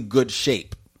relatively good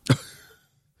shape.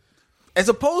 As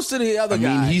opposed to the other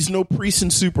guy. I mean, he's no Priest in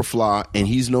Superfly, and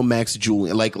he's no Max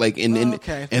Julian.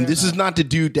 And this is not the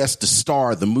dude that's the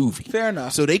star of the movie. Fair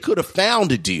enough. So they could have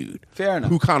found a dude. Fair enough.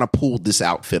 Who kind of pulled this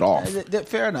outfit off.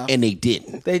 Fair enough. And they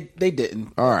didn't. They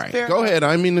didn't. All right, go ahead.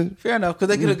 I mean, fair enough, because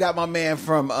they could have got my man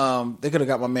from. They could have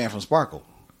got my man from Sparkle.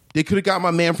 They could have got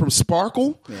my man from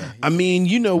Sparkle. Yeah, I mean,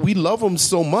 we love him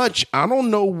so much. I don't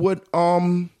know what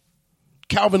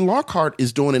Calvin Lockhart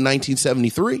is doing in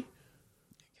 1973.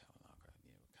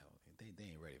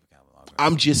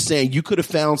 I'm just saying, you could have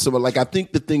found someone. Like, I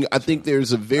think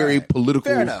there's a very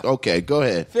political. Fair enough. Okay, go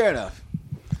ahead. Fair enough.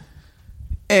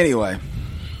 Anyway,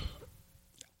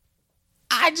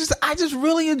 I just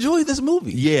really enjoyed this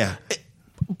movie. Yeah,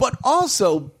 but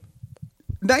also,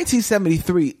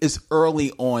 1973 is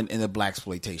early on in the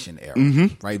blaxploitation era,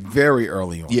 right? Very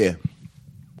early on. Yeah,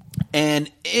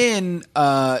 and in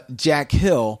Jack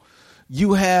Hill,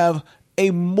 you have a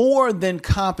more than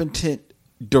competent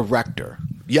director.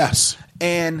 Yes.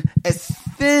 And as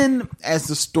thin as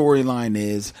the storyline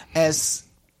is, as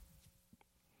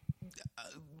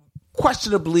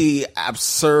questionably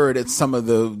absurd as some of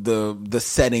the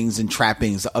settings and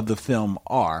trappings of the film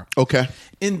are, okay,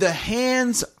 in the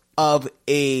hands of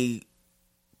a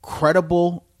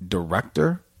credible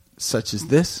director such as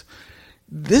this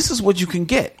is what you can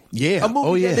get. Yeah. A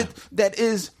movie that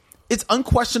is, it's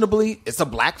unquestionably, it's a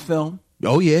black film.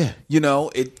 Oh, yeah.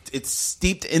 It's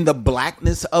steeped in the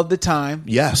blackness of the time.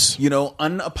 Yes.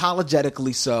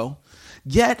 Unapologetically so.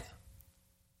 Yet,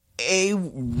 a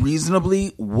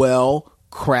reasonably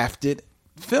well-crafted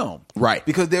film. Right.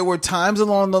 Because there were times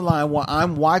along the line where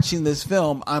I'm watching this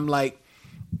film, I'm like,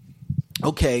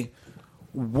 okay,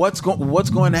 what's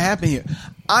going to happen here?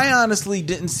 I honestly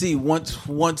didn't see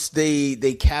once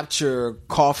they capture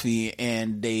Coffy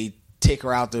and they take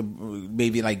her out to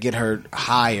maybe like get her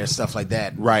high or stuff like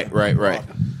that. Right.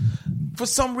 For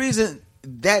some reason,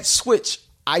 that switch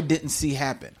I didn't see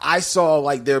happen. I saw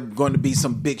like there going to be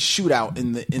some big shootout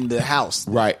in the house.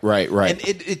 Right. And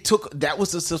that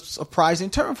was a surprising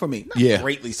turn for me. Not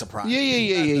greatly surprising.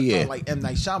 Yeah. Like M.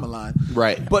 Night Shyamalan.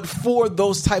 Right. But for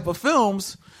those type of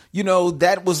films,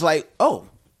 that was like, oh,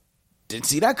 didn't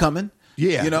see that coming.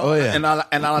 Yeah. And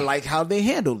I like how they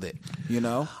handled it.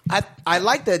 I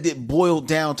like that it boiled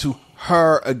down to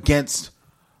her against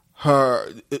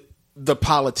the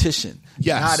politician.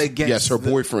 Yes. Not against her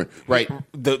boyfriend. Right.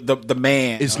 The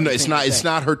man. It's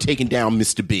not her taking down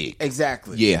Mr. Big.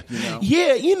 Exactly. Yeah.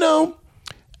 Yeah,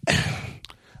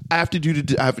 I have to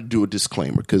do a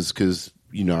disclaimer because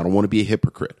I don't want to be a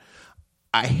hypocrite.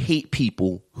 I hate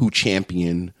people who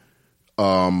champion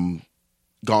Gone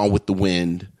with the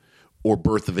Wind or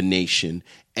Birth of a Nation,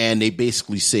 and they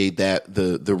basically say that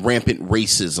the rampant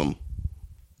racism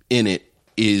in it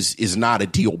is not a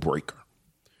deal breaker.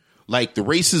 Like, the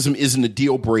racism isn't a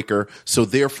deal breaker, so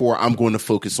therefore I'm going to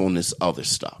focus on this other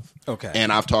stuff. Okay.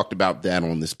 And I've talked about that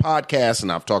on this podcast,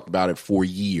 and I've talked about it for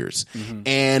years.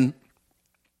 And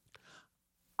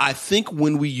I think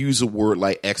when we use a word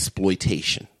like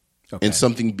exploitation and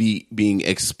something being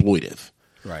exploitive,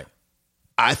 right,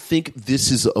 I think this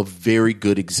is a very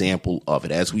good example of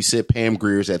it. As we said, Pam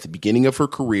Grier is at the beginning of her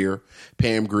career.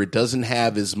 Pam Grier doesn't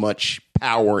have as much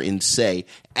power and say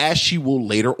as she will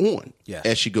later on,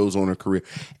 as she goes on her career.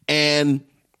 And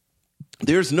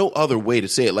there's no other way to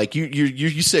say it. Like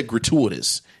you said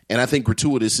gratuitous, and I think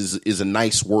gratuitous is a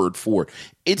nice word for it.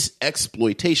 It's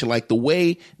exploitation. Like, the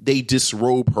way they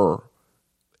disrobe her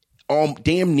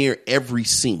damn near every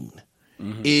scene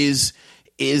is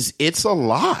it's a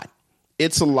lot.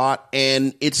 It's a lot,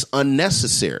 and it's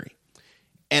unnecessary.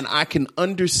 And I can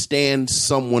understand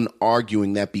someone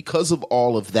arguing that because of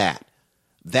all of that,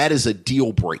 that is a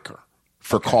deal breaker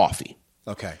for Coffy.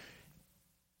 Okay.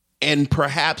 And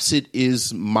perhaps it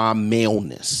is my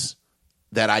maleness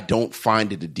that I don't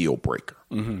find it a deal breaker.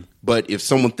 But if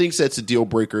someone thinks that's a deal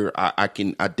breaker, I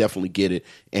definitely get it.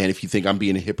 And if you think I'm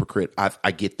being a hypocrite,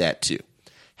 I get that too.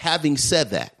 Having said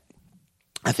that,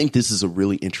 I think this is a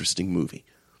really interesting movie.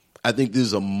 I think this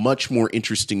is a much more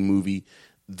interesting movie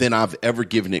than I've ever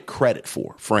given it credit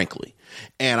for, frankly.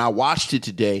 And I watched it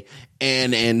today,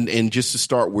 and just to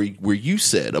start where you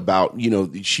said about,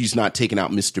 she's not taking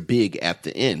out Mr. Big at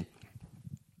the end.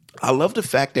 I love the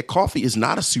fact that Coffy is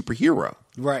not a superhero.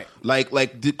 Right. Like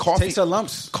the Coffy takes her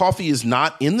lumps. Coffy is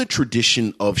not in the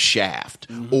tradition of Shaft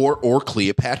or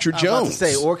Cleopatra Jones. I was about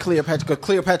to say, or Cleopatra, because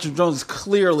Cleopatra Jones is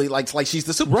clearly like she's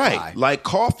the super right. Like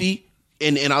Coffy.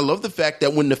 And I love the fact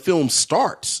that when the film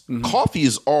starts, Coffy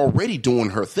is already doing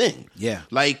her thing. Yeah.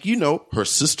 Like, her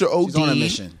sister OD'd. She's on a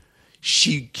mission.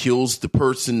 She kills the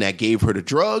person that gave her the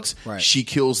drugs. Right. She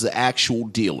kills the actual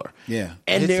dealer. Yeah.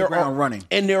 And there are running.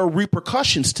 And there are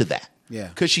repercussions to that. Yeah.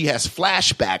 Because she has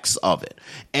flashbacks of it.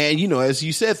 And, as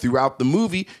you said, throughout the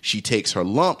movie, she takes her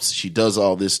lumps. She does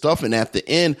all this stuff. And at the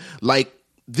end, like,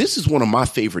 this is one of my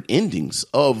favorite endings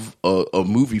of a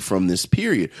movie from this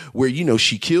period where,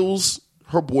 she kills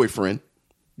her boyfriend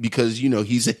because,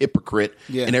 he's a hypocrite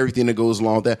and everything that goes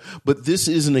along with that. But this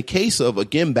isn't a case of,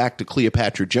 again, back to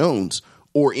Cleopatra Jones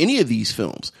or any of these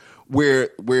films where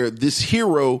this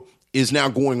hero is now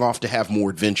going off to have more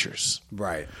adventures.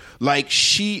 Right. Like,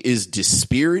 she is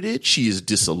dispirited. She is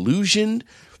disillusioned.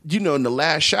 In the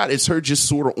last shot, it's her just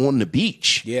sort of on the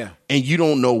beach. Yeah. And you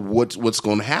don't know what's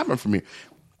going to happen from here.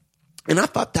 And I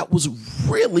thought that was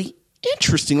really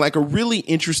interesting, like a really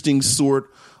interesting sort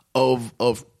of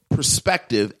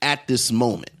perspective at this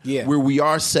moment, where we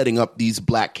are setting up these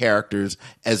black characters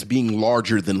as being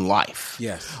larger than life.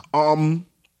 Yes. I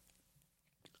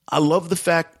love the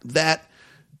fact that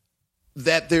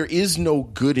there is no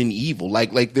good and evil.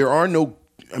 Like there are no.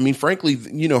 I mean, frankly,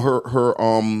 her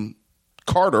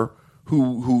Carter,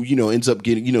 who ends up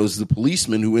getting, is the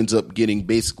policeman who ends up getting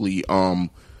basically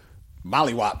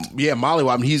mollywopped. Yeah,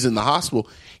 mollywopped. And he's in the hospital.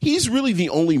 He's really the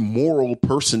only moral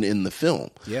person in the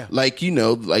film. Yeah. Like,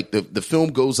 the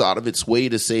film goes out of its way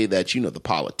to say that, the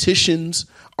politicians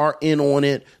are in on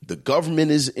it. The government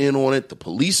is in on it. The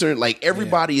police are, like,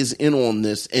 everybody is in on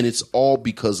this, and it's all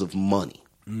because of money.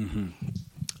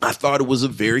 I thought it was a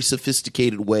very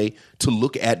sophisticated way to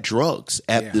look at drugs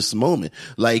at this moment.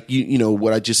 Like,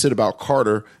 what I just said about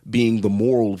Carter being the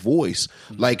moral voice.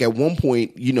 Like, at one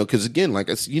point, because again, like,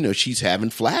 she's having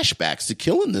flashbacks to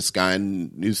killing this guy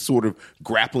and is sort of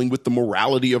grappling with the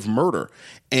morality of murder.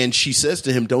 And she says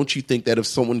to him, don't you think that if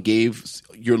someone gave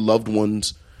your loved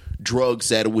ones drugs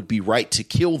that it would be right to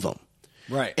kill them?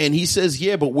 Right. And he says,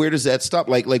 yeah, but where does that stop?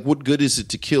 Like, what good is it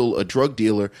to kill a drug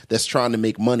dealer that's trying to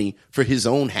make money for his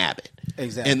own habit?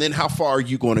 Exactly. And then how far are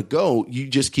you going to go? You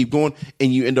just keep going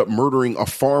and you end up murdering a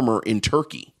farmer in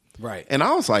Turkey. Right. And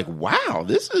I was like, wow,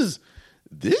 this is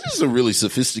a really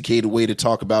sophisticated way to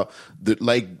talk about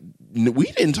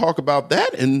we didn't talk about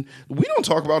that, and we don't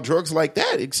talk about drugs like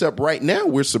that, except right now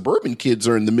where suburban kids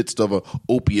are in the midst of a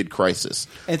opiate crisis.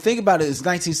 And think about it, it's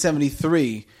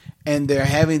 1973, and they're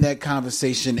having that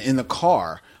conversation in the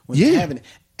car. When they're having it.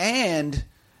 And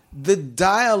the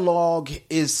dialogue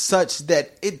is such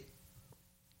that it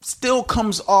still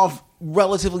comes off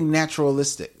relatively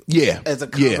naturalistic. Yeah. As a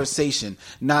conversation.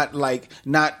 Not like,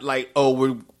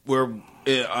 oh, we're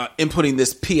inputting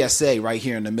this PSA right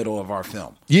here in the middle of our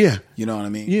film. Yeah. You know what I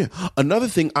mean? Yeah. Another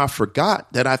thing I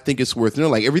forgot that I think it's worth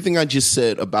knowing, like everything I just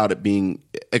said about it being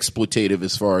exploitative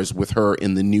as far as with her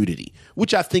in the nudity,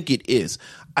 which I think it is.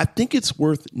 I think it's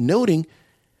worth noting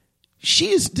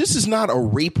this is not a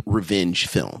rape revenge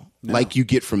film. like you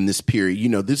get from this period. You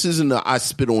know, this isn't a I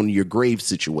spit on your grave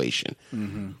situation.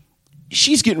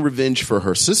 She's getting revenge for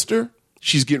her sister.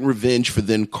 She's getting revenge for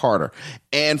then Carter.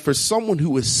 And for someone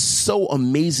who is so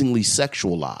amazingly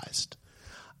sexualized,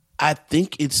 I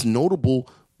think it's notable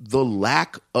the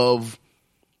lack of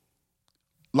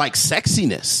like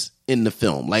sexiness in the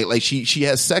film. Like she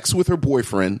has sex with her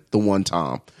boyfriend the one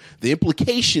time. The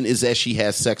implication is that she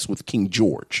has sex with King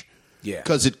George. Yeah.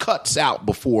 Because it cuts out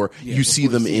before you see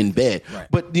them in bed. Right.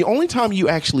 But the only time you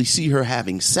actually see her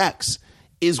having sex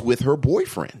is with her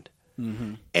boyfriend.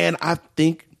 And I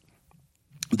think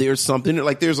there's something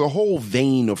like there's a whole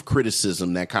vein of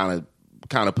criticism that kind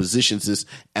of positions this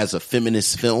as a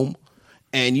feminist film.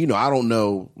 And, you know, I don't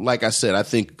know. Like I said, I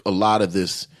think a lot of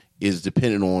this is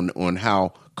dependent on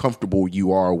how comfortable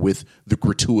you are with the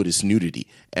gratuitous nudity,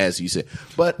 as you said.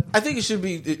 But I think it should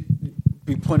be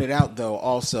pointed out, though,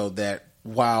 also that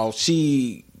while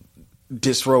she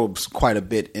disrobes quite a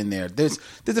bit in there's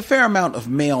a fair amount of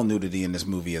male nudity in this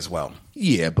movie as well.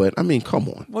 Yeah, but I mean, come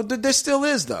on. Well, there still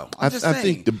is, though. I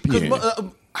think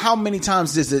how many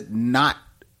times is it not?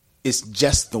 It's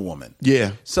just the woman.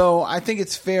 Yeah. So I think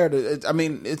it's fair to. I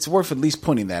mean, it's worth at least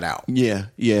pointing that out. Yeah,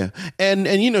 yeah, and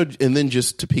you know, and then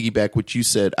just to piggyback what you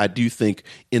said, I do think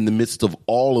in the midst of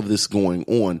all of this going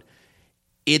on,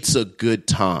 it's a good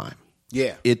time.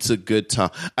 Yeah, it's a good time.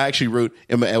 I actually wrote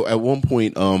at one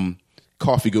point.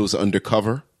 Coffy goes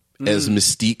undercover as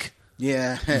Mystique.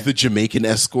 Yeah. The Jamaican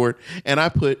escort. And I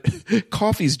put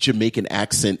Coffy's Jamaican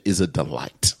accent is a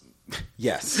delight.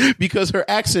 Yes. Because her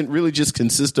accent really just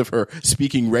consists of her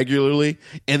speaking regularly.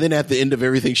 And then at the end of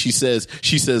everything she says,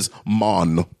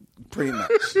 "Mon." Pretty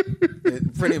much.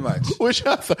 Pretty much. Which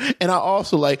I thought, and I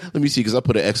also like, let me see, because I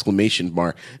put an exclamation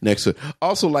mark next to it.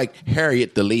 Also like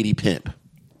Harriet the Lady Pimp.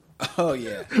 Oh,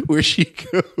 yeah. Where she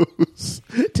goes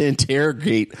to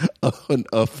interrogate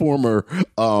a former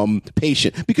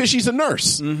patient because she's a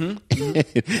nurse. And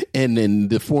then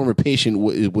the former patient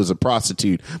was a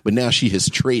prostitute, but now she has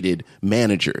traded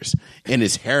managers and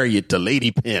is Harriet the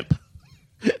Lady Pimp.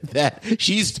 That's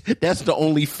the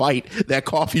only fight that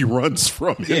Coffy runs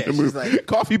from in the movie. Like,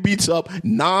 Coffy beats up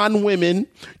 9 women,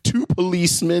 2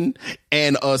 policemen,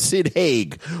 and Sid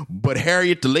Haig. But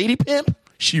Harriet the Lady Pimp,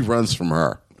 she runs from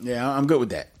her. Yeah, I'm good with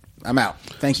that. I'm out.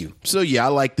 Thank you. So, yeah, I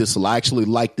like this. I actually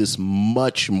like this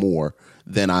much more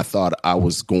than I thought I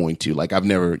was going to. Like, I've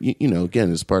never, you know,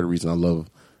 again, it's part of the reason I love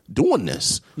doing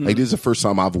this. Like, this is the first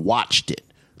time I've watched it.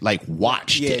 Like,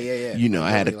 watched it. Yeah. You know,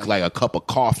 I had a cup of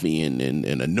coffee and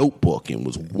a notebook and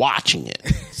was watching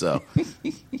it. So.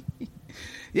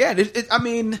 Yeah, I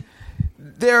mean,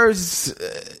 there's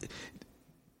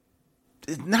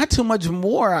not too much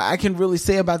more I can really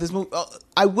say about this movie.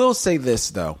 I will say this,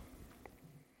 though,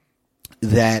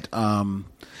 that and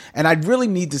I really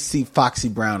need to see Foxy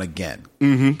Brown again,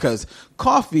 because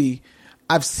Coffy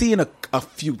I've seen a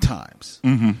few times,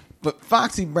 but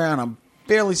Foxy Brown I'm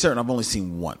fairly certain I've only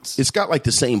seen once. It's got like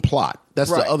the same plot.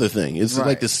 That's the other thing. It's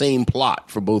like the same plot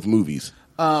for both movies.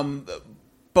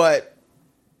 But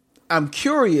I'm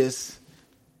curious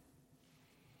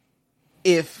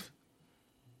if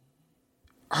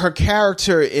her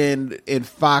character in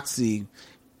Foxy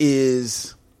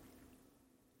is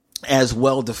as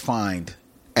well defined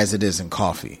as it is in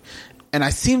Coffy. And I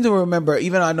seem to remember,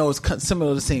 even though I know it's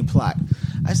similar to the same plot,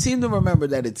 I seem to remember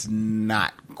that it's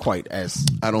not quite as.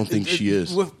 I don't think she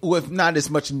is with not as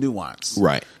much nuance,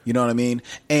 right? You know what I mean?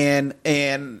 And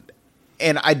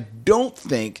I don't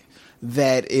think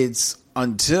that it's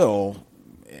until,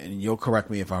 and you'll correct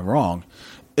me if I'm wrong,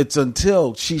 it's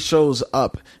until she shows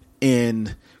up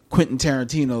in Quentin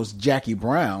Tarantino's Jackie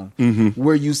Brown,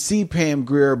 where you see Pam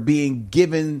Grier being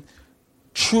given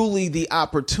truly the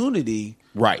opportunity,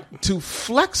 right, to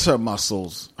flex her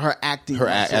muscles, her acting,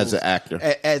 muscles, as an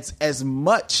actor, as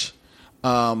much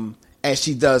as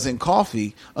she does in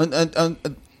Coffy,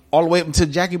 all the way up to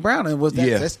Jackie Brown. And was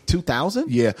that that's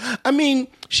 2000? Yeah, I mean,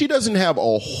 she doesn't have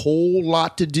a whole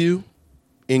lot to do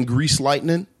in Grease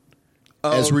Lightning.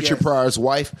 As Richard Pryor's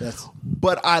wife,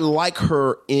 but I like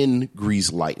her in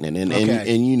Grease Lightning,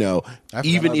 and you know,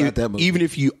 even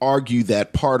if you argue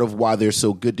that part of why they're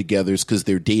so good together is because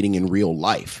they're dating in real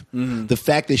life, the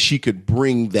fact that she could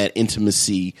bring that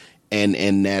intimacy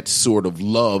and that sort of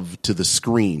love to the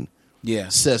screen,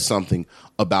 says something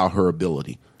about her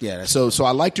ability. Yeah, so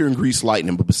I liked her in Grease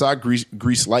Lightning, but besides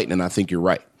Grease Lightning, I think you're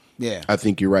right. Yeah, I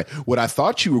think you're right. What I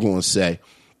thought you were going to say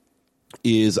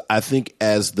is I think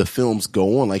as the films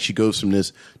go on, like she goes from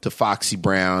this to Foxy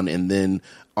Brown, and then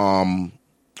I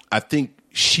think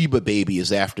Sheba Baby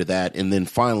is after that, and then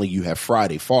finally you have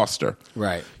Friday Foster.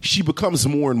 Right. She becomes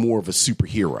more and more of a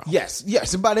superhero. Yes.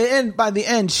 And by the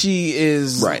end, she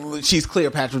is she's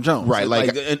Cleopatra Jones. Right,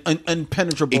 like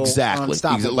impenetrable, exactly.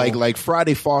 unstoppable. Like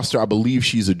Friday Foster, I believe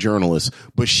she's a journalist,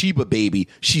 but Sheba Baby,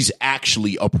 she's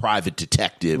actually a private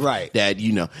detective. Right. That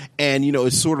and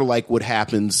it's sort of like what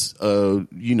happens.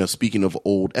 Speaking of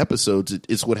old episodes,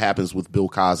 it's what happens with Bill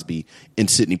Cosby and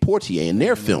Sidney Poitier in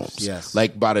their films. Yes.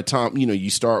 Like by the time you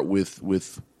start with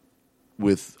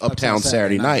Uptown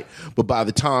Saturday Night, but by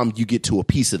the time you get to a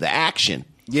piece of the action,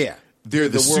 they're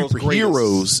the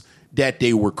superheroes that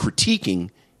they were critiquing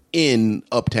in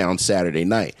Uptown Saturday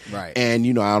Night. Right. And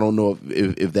I don't know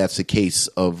if that's the case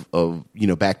of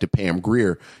back to Pam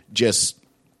Grier, just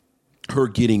her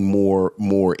getting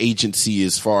more agency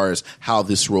as far as how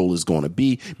this role is going to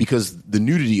be, because the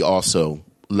nudity also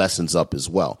lessens up as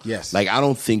well. Yes. Like I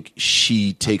don't think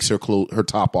she takes her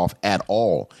top off at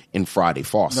all in Friday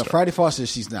Foster. No, Friday Foster,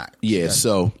 she's not. Yeah,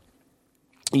 so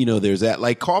there's that.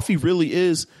 Like Coffy really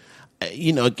is,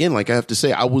 again, like I have to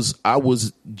say, I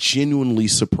was genuinely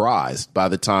surprised by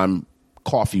the time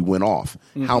Coffy went off,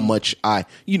 how much I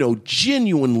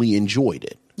genuinely enjoyed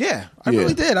it. Yeah, I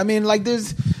really did. I mean,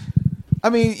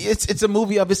 it's a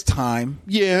movie of its time.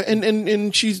 Yeah,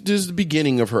 and this is the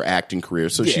beginning of her acting career,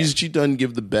 so she doesn't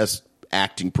give the best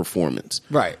acting performance.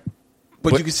 Right.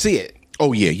 But you can see it.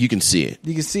 Oh yeah, you can see it.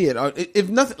 You can see it. If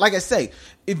nothing, like I say,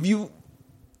 it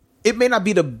may not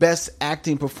be the best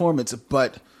acting performance,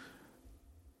 but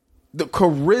the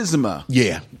charisma,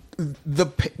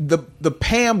 the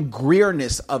Pam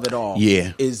Grierness of it all,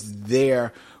 is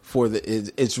there for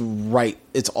it's right.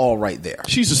 It's all right there.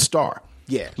 She's a star.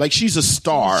 Yeah, like she's a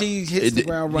star. She hits the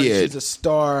ground running. She's a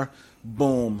star.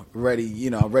 Boom, ready.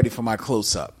 Ready for my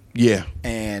close up. Yeah,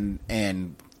 and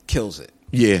kills it.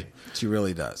 Yeah, she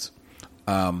really does.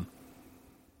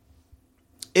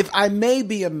 If I may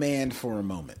be a man for a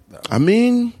moment, though, I'm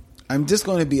just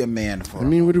going to be a man for.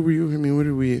 What are we at? What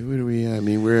are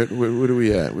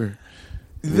we at?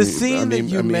 The scene that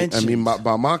you mentioned.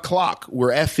 By my clock,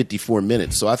 we're at 54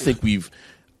 minutes. So I think we've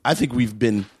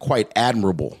been quite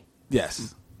admirable.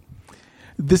 Yes.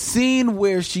 The scene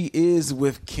where she is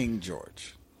with King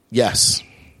George. Yes.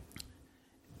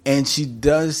 And she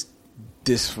does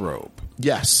disrobe.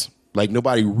 Yes. Like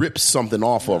nobody rips something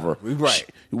off of her. Right.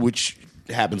 Which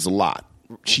happens a lot.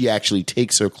 She actually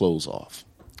takes her clothes off.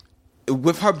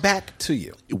 With her back to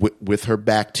you. With her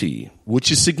back to you.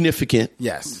 Which is significant.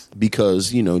 Yes.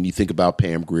 Because, when you think about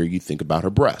Pam Grier, you think about her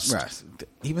breast. Right.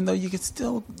 Even though you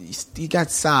got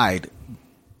side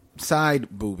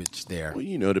boobage there.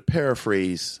 Well, to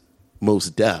paraphrase Mos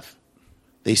Def,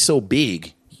 they so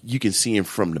big you can see them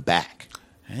from the back.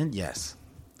 And yes,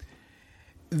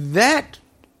 that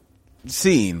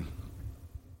scene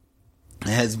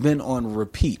has been on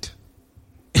repeat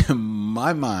in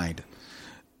my mind,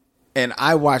 and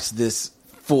I watched this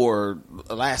for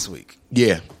last week.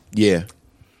 Yeah.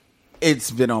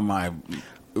 It's been on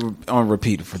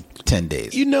repeat for 10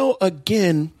 days.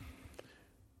 Again,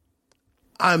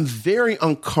 I'm very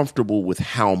uncomfortable with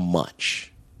how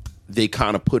much they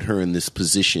kind of put her in this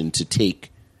position to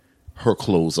take her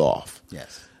clothes off.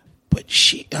 Yes. But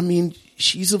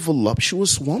she's a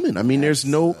voluptuous woman. There's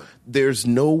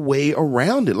no way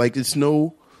around it. Like it's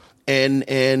no,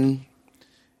 and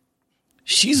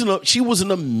she was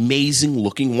an amazing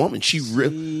looking woman. She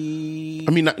is.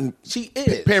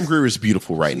 Pam Grier is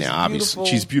beautiful right now. Obviously,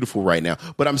 she's beautiful right now.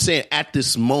 But I'm saying at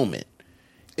this moment,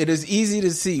 it is easy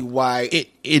to see why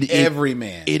every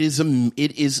man. It is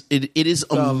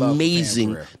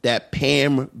amazing that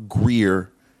Pam Grier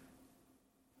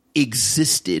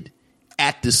existed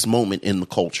at this moment in the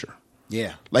culture.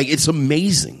 Yeah, like it's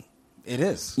amazing. It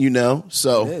is.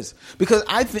 So it is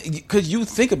because you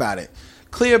think about it.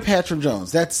 Cleopatra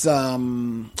Jones. That's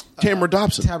Tamara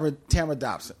Dobson. Tamara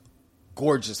Dobson,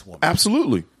 gorgeous woman.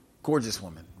 Absolutely. Gorgeous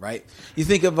woman, right? You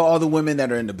think of all the women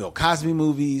that are in the Bill Cosby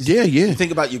movies. Yeah. You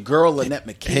think about your girl, Lynette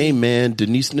McKee. Hey, man,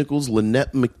 Denise Nichols,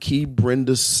 Lynette McKee,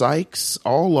 Brenda Sykes,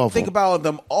 all of them. Think about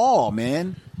them all,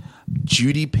 man.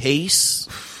 Judy Pace.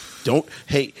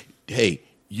 Hey,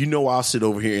 I'll sit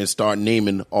over here and start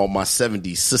naming all my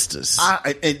 70s sisters.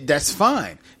 And that's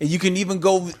fine. And you can even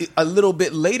go a little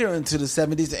bit later into the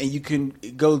 70s and you can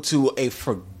go to a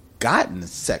forgotten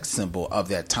sex symbol of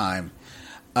that time.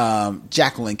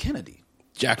 Jacqueline Kennedy.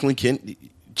 Jane Kennedy.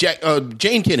 Yeah.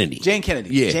 Jane Kennedy.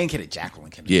 Jacqueline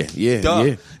Kennedy. Yeah. Duh.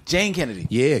 Yeah. Jane Kennedy.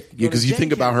 Yeah. Because you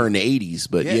think about her in the 80s,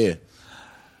 but yeah.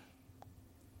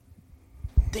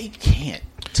 They can't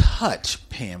touch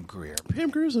Pam Grier. Pam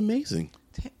Grier is amazing.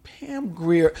 Pam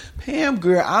Grier,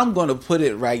 I'm going to put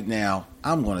it right now.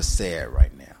 I'm going to say it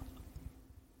right now.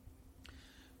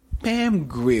 Pam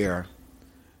Grier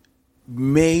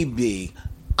may be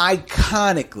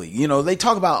iconically, they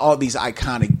talk about all these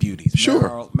iconic beauties.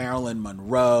 Sure. Marilyn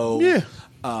Monroe. Yeah.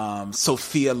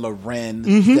 Sophia Loren,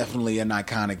 definitely an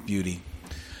iconic beauty.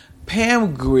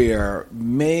 Pam Grier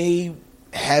may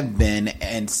have been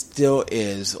and still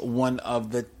is one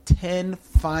of the 10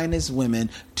 finest women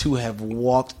to have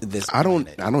walked this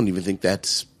planet. I don't even think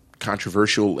that's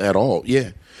controversial at all.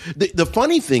 Yeah. The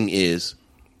funny thing is,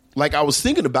 like, I was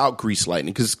thinking about Grease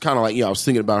Lightning because kind of like, I was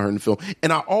thinking about her in the film,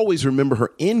 and I always remember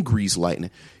her in Grease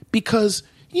Lightning because,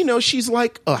 she's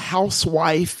like a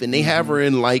housewife, and they have her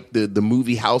in like the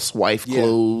movie housewife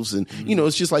clothes, and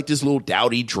it's just like this little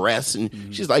dowdy dress,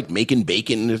 and she's like making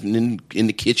bacon in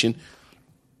the kitchen.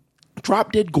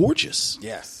 Drop dead gorgeous.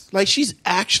 Yes. Like, she's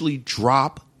actually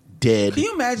drop dead. Can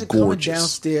you imagine gorgeous. coming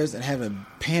downstairs and having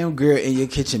Pam Grier in your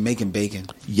kitchen making bacon?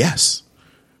 Yes.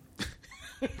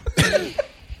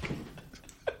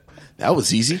 That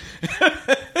was easy.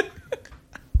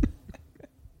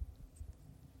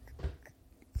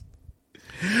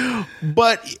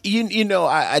 But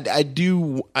I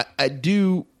do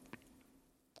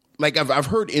like I've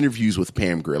heard interviews with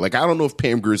Pam Grier. Like, I don't know if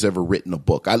Pam Grier's ever written a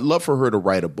book. I'd love for her to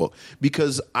write a book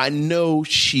because I know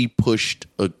she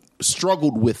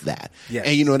struggled with that. Yes.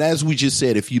 And as we just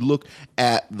said, if you look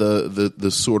at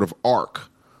the sort of arc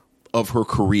of her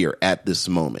career at this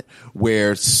moment,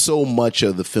 where so much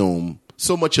of the film's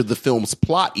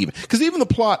plot, because even the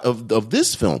plot of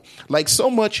this film, like so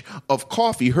much of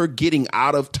Coffy, her getting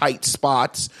out of tight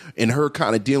spots and her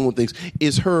kind of dealing with things,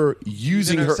 is her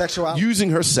using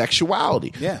her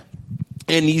sexuality. Yeah.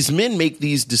 And these men make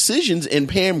these decisions, and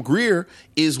Pam Grier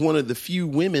is one of the few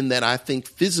women that I think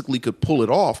physically could pull it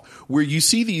off, where you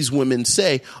see these women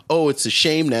say, oh, it's a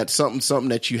shame that something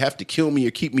that you have to kill me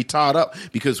or keep me tied up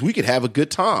because we could have a good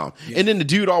time. Yeah. And then the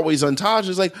dude always unties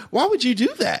is like, why would you do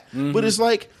that? Mm-hmm. But it's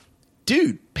like,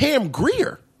 dude, Pam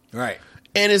Grier. Right.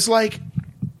 And it's like,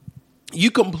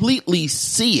 you completely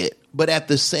see it, but at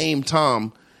the same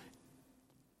time,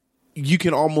 you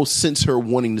can almost sense her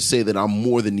wanting to say that I'm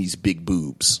more than these big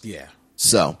boobs. Yeah.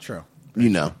 So, true.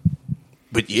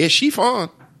 But yeah, she fine.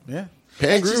 Yeah.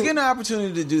 And she's getting an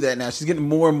opportunity to do that now. She's getting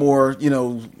more and more,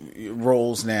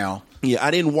 roles now. Yeah,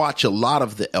 I didn't watch a lot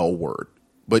of the L Word,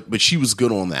 but she was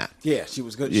good on that. Yeah, she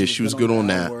was good. Yeah, she was good on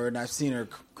that. L Word, and I've seen her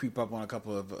creep up on a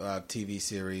couple of TV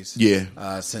series.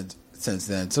 Yeah. Since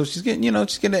then, so she's getting,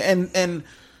 and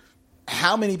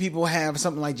how many people have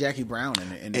something like Jackie Brown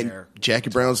in there? Jackie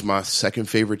Brown's my second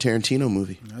favorite Tarantino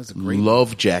movie. That was a great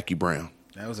movie. Jackie Brown.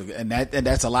 That was and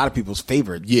that's a lot of people's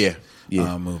favorite.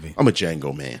 Movie. I'm a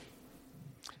Django man.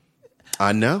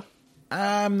 I know.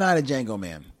 I'm not a Django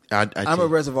man. I'm a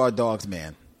Reservoir Dogs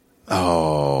man.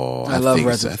 Oh, I love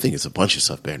Reservoir. I think it's a bunch of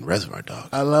stuff better than Reservoir Dogs.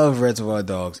 I love Reservoir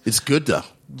Dogs. It's good though.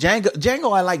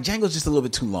 Django I like. Django's just a little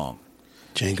bit too long.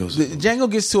 Django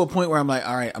gets to a point where I'm like,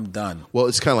 all right, I'm done. Well,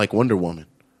 it's kind of like Wonder Woman.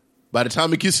 By the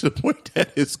time it gets to the point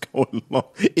that it's going long,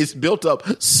 it's built up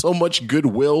so much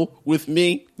goodwill with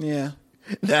me. Yeah.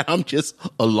 That I'm just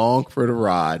along for the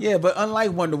ride. Yeah, but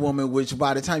unlike Wonder Woman, which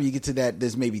by the time you get to that,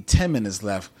 there's maybe 10 minutes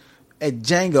left. At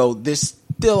Django, there's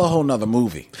still a whole nother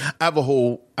movie. I have a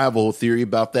whole theory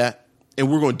about that. And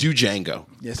we're going to do Django.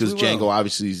 Yes, because Django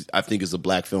obviously I think is a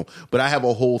black film. But I have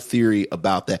a whole theory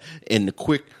about that. And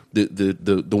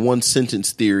the one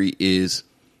sentence theory is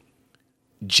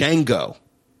Django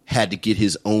had to get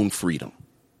his own freedom.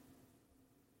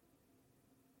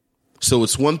 So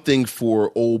it's one thing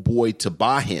for old boy to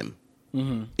buy him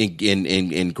and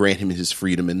grant him his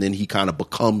freedom, and then he kind of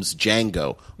becomes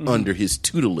Django under his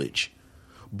tutelage.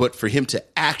 But for him to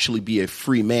actually be a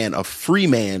free man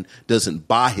doesn't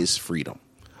buy his freedom.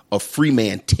 A free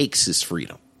man takes his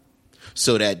freedom.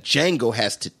 So that Django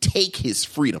has to take his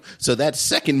freedom. So that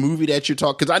second movie that you're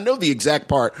talking, because I know the exact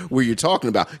part where you're talking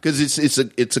about, because it's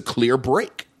a clear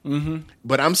break. Mm-hmm.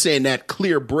 But I'm saying that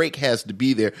clear break has to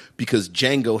be there because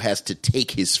Django has to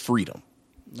take his freedom.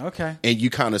 Okay. And you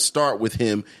kind of start with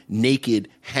him naked,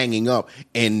 hanging up,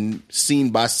 and scene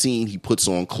by scene, he puts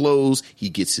on clothes, he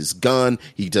gets his gun,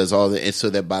 he does all that, and so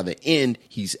that by the end,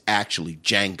 he's actually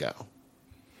Django,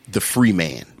 the free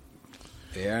man.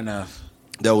 Fair enough.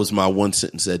 That was my one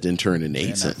sentence that didn't turn into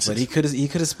 8 sentences. But he could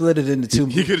have split it into two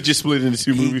movies. He could have just split it into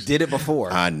two movies. He did it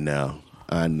before. I know.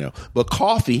 But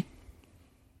Coffy.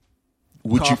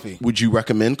 Would you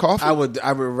recommend Coffy? I would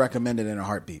recommend it in a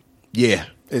heartbeat. Yeah.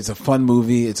 It's a fun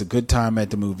movie. It's a good time at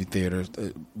the movie theater.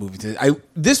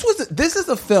 This is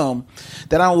a film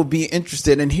that I would be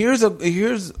interested in. Here's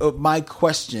my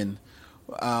question.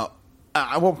 I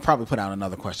will probably put out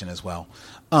another question as well.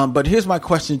 But here's my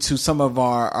question to some of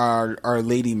our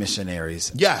lady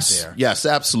missionaries. Yes, there. yes,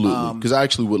 absolutely. Because I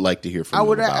actually would like to hear from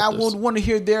them about I this. would want to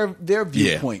hear their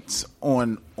viewpoints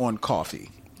on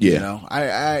Coffy. Yeah. You know,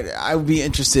 I would be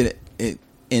interested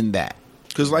in that.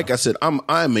 Because, like I said,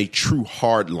 I'm a true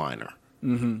hardliner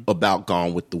about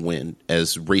Gone with the Wind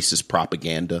as racist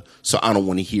propaganda. So I don't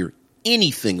want to hear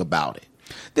anything about it.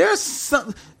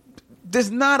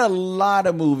 There's not a lot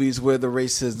of movies where the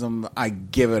racism, I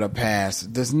give it a pass.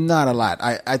 There's not a lot.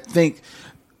 I think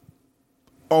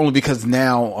only because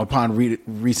now, upon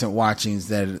recent watchings,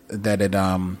 that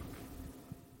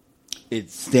it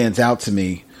stands out to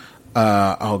me.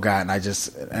 Oh God!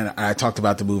 And I talked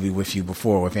about the movie with you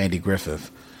before with Andy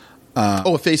Griffith.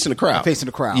 A Face in the Crowd. Face in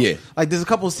the Crowd. Yeah. Like there's a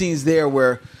couple of scenes there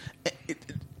where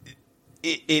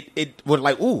it would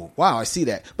like, ooh, wow, I see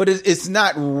that. But it's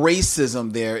not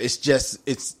racism there. It's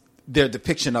their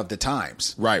depiction of the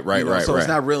times. Right. So it's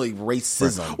not really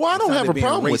racism. Right. Well, I don't have a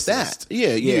problem with that.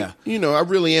 Yeah. You know, I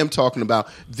really am talking about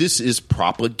this is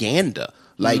propaganda.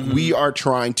 Like we are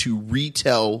trying to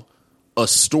retell a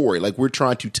story. Like we're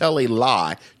trying to tell a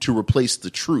lie to replace the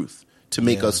truth to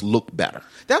make us look better.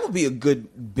 That would be a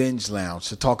good binge lounge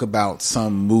to talk about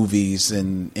some movies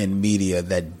and media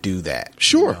that do that.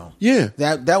 Sure. You know?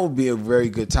 Yeah. That would be a very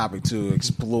good topic to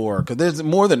explore because there's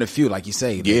more than a few, like you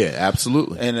say. Yeah,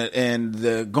 absolutely. And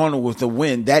the Gone with the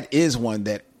Wind, that is one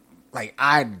that like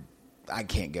I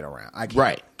can't get around. I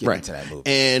can't get into that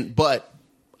movie. But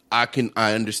I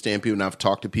understand people, and I've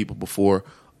talked to people before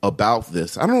about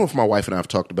this. I don't know if my wife and I have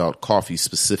talked about Coffy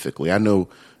specifically. I know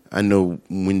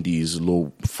Wendy's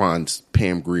finds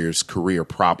Pam Grier's career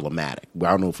problematic.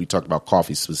 I don't know if we talked about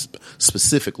Coffy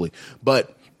specifically,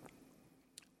 but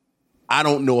I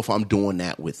don't know if I'm doing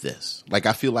that with this. Like,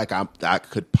 I feel like I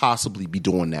could possibly be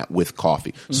doing that with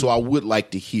Coffy. Mm-hmm. So I would like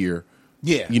to hear,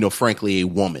 frankly, a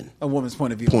woman's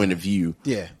point of view.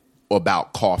 Yeah.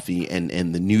 About Coffy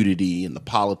and the nudity and the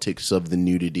politics of the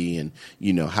nudity and,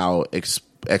 you know, how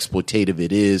exploitative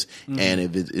it is. Mm-hmm.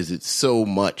 And is it so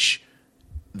much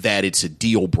that it's a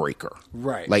deal breaker?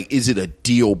 Right. Like, is it a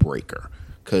deal breaker?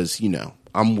 Because, you know,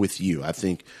 I'm with you. I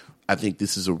think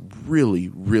this is a really,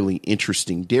 really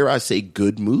interesting, dare I say,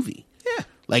 good movie. Yeah.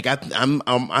 Like I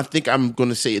think I'm going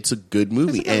to say it's a good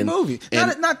movie. It's a good movie.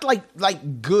 Not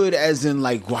like good as in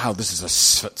like, wow, this is a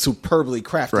superbly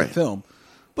crafted film.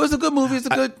 But it's a good movie.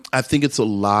 I think it's a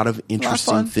lot of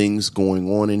interesting things going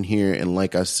on in here. And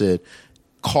like I said,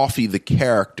 Coffy the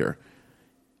character.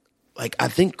 Like, I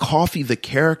think Coffy the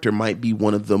character might be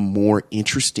one of the more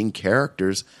interesting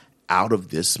characters out of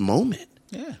this moment.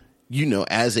 Yeah. You know,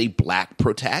 as a black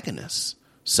protagonist.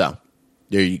 So,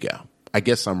 there you go. I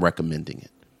guess I'm recommending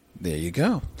it. There you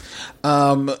go.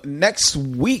 Next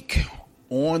week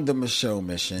on the Michaud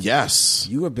Mission. Yes.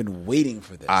 You have been waiting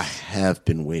for this. I have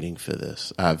been waiting for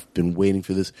this. I've been waiting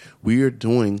for this. We are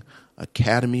doing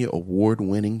Academy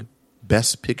Award-winning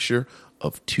Best Picture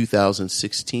of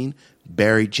 2016,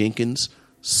 Barry Jenkins'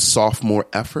 sophomore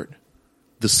effort,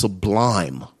 The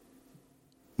Sublime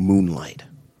Moonlight.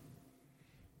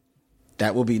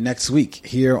 That will be next week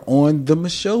here on the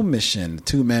Michaud Mission,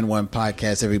 2 Men, 1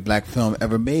 Podcast, every black film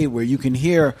ever made, where you can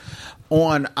hear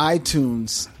on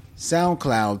iTunes,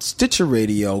 SoundCloud, Stitcher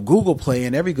Radio, Google Play,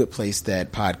 and every good place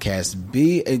that podcasts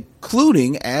be,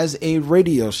 including as a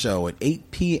radio show at 8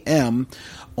 p.m.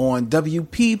 on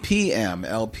WPPM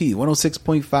LP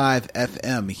 106.5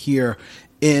 FM here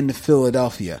in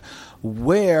Philadelphia,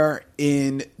 where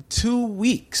in 2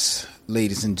 weeks,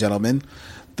 ladies and gentlemen,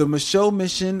 the Michaud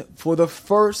Mission for the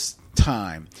first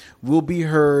time will be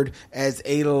heard as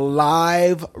a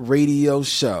live radio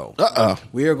show.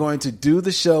 We are going to do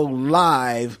the show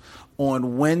live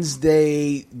on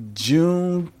Wednesday,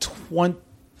 June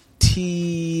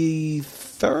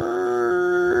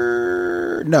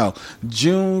 23rd. No,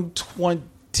 June 22.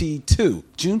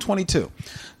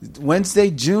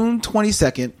 Wednesday, June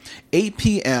 22nd, 8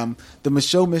 p.m. The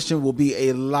Michaud Mission will be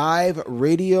a live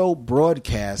radio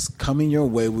broadcast coming your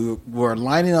way. We're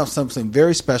lining up something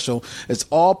very special. It's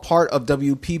all part of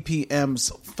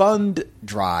WPPM's fund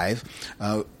drive.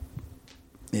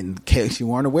 In case you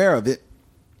weren't aware of it,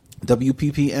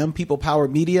 WPPM, People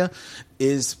Powered Media,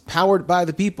 is powered by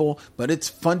the people, but it's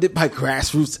funded by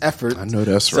grassroots efforts. I know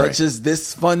that's right. Such as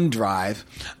this fund drive.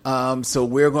 So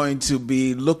we're going to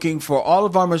be looking for all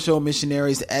of our Michaud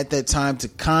missionaries at that time to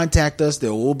contact us.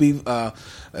 There will be a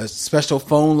special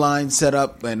phone line set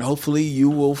up, and hopefully you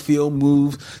will feel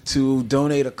moved to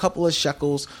donate a couple of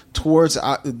shekels towards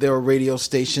their radio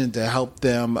station to help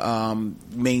them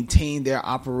maintain their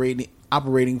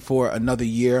operating for another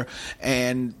year,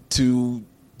 and to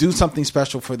do something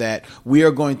special for that. We are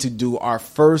going to do our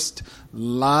first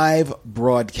live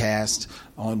broadcast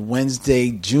on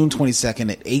Wednesday, June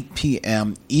 22nd at 8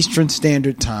 p.m. Eastern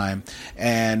Standard Time.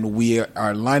 And we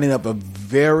are lining up a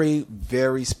very,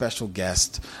 very special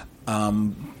guest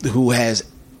who has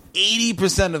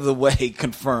 80% of the way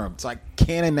confirmed. So I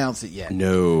can't announce it yet.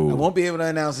 No. I won't be able to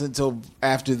announce it until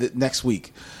after the next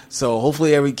week. So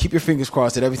hopefully keep your fingers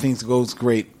crossed that everything goes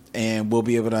great and we'll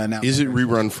be able to announce. Is it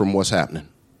rerun from What's Happening?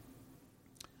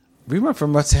 Rerun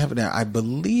from What's Happening, I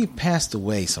believe, passed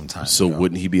away sometime So ago.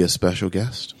 wouldn't he be a special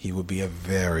guest? He would be a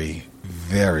very,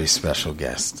 very special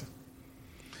guest.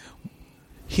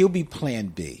 He'll be Plan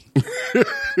B.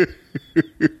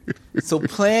 So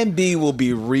Plan B will be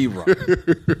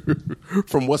rerun.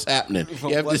 From What's Happening. From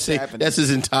You have to What's say Happening. that's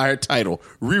his entire title.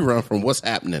 Rerun from What's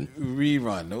Happening.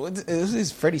 Rerun.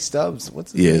 Is Freddie Stubbs?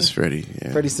 What's his name? It's Freddie.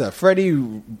 Yeah. Freddie Stubbs. Freddie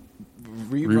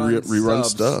Rerun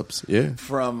Stubbs. Yeah.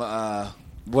 From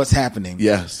What's Happening.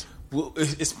 Yes. Well,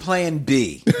 it's Plan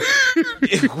B.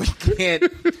 If we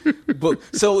can't book.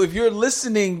 So if you're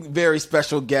listening, very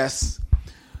special guests,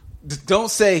 don't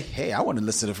say, "Hey, I want to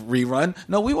listen to rerun."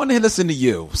 No, we want to listen to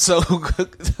you. So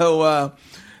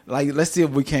let's see if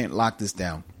we can't lock this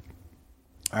down.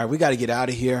 All right, we got to get out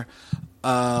of here.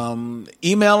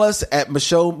 Email us at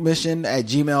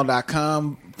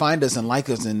mashowmission@gmail.com. Find us and like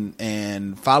us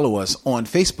and follow us on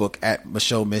Facebook at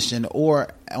Michelle Mission or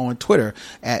on Twitter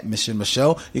at Mission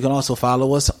Michelle. You can also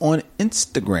follow us on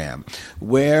Instagram,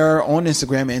 where on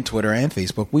Instagram and Twitter and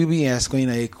Facebook, we'll be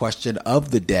asking a question of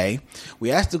the day.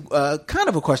 We asked kind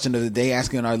of a question of the day,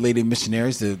 asking our lady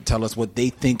missionaries to tell us what they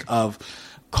think of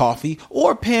Coffy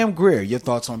or Pam Grier. Your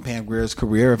thoughts on Pam Grier's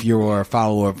career if you are a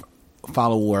follower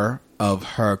of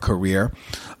her career.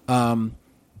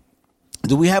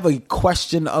 Do we have a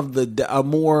question of a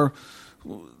more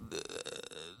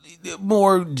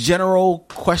general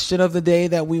question of the day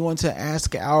that we want to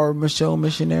ask our Michelle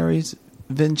missionaries,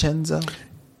 Vincenzo?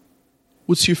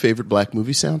 What's your favorite black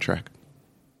movie soundtrack?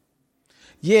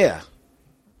 Yeah.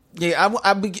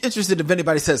 I'd be interested if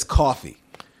anybody says Coffy.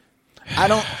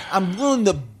 I'm willing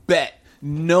to bet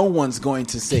no one's going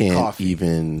to say Can't Coffy.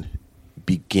 even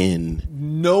begin.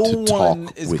 No to one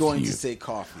talk is with going you. to say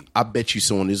Coffy. I bet you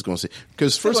someone is going to say,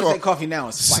 because They're first of going all, to say Coffy now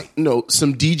in spite. no,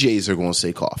 some DJs are going to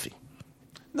say Coffee.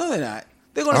 No, they're not.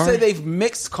 They're going to All say right. they've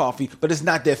mixed Coffy, but it's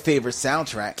not their favorite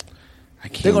soundtrack. I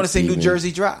can't. They're going to say New even-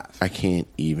 Jersey Drive. I can't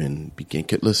even begin.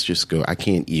 Let's just go. I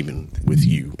can't even with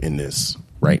you in this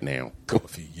right now.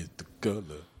 Coffee is the color.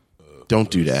 Don't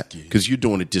do that because you're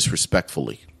doing it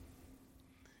disrespectfully.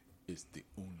 It's the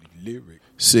only lyric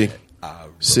See, I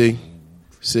wrote see.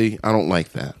 I don't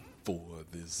like that. for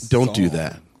this. Don't do song,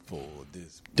 that. For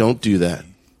this. Don't do that.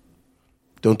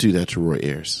 Don't do that to Roy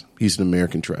Ayers. He's an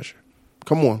American treasure.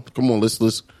 Come on.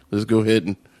 Let's go ahead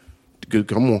and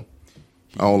come on.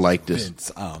 I don't like this.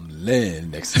 Vince, I'm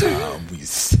Len. Next time we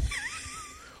say,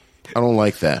 I don't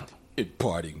like that. in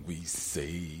parting we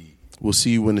say, We'll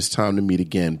see you when it's time to meet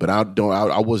again. But I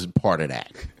wasn't part of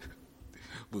that.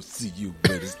 we'll see you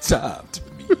when it's time to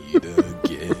meet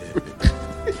again.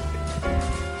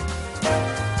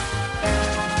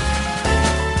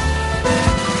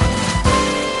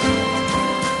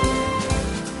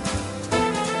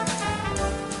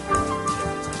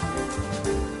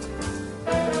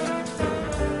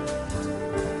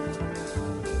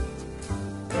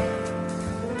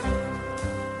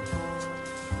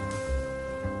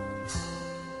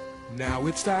 Now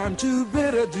it's time to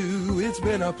bid adieu. It's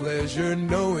been a pleasure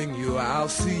knowing you. I'll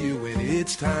see you when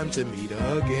it's time to meet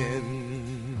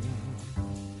again.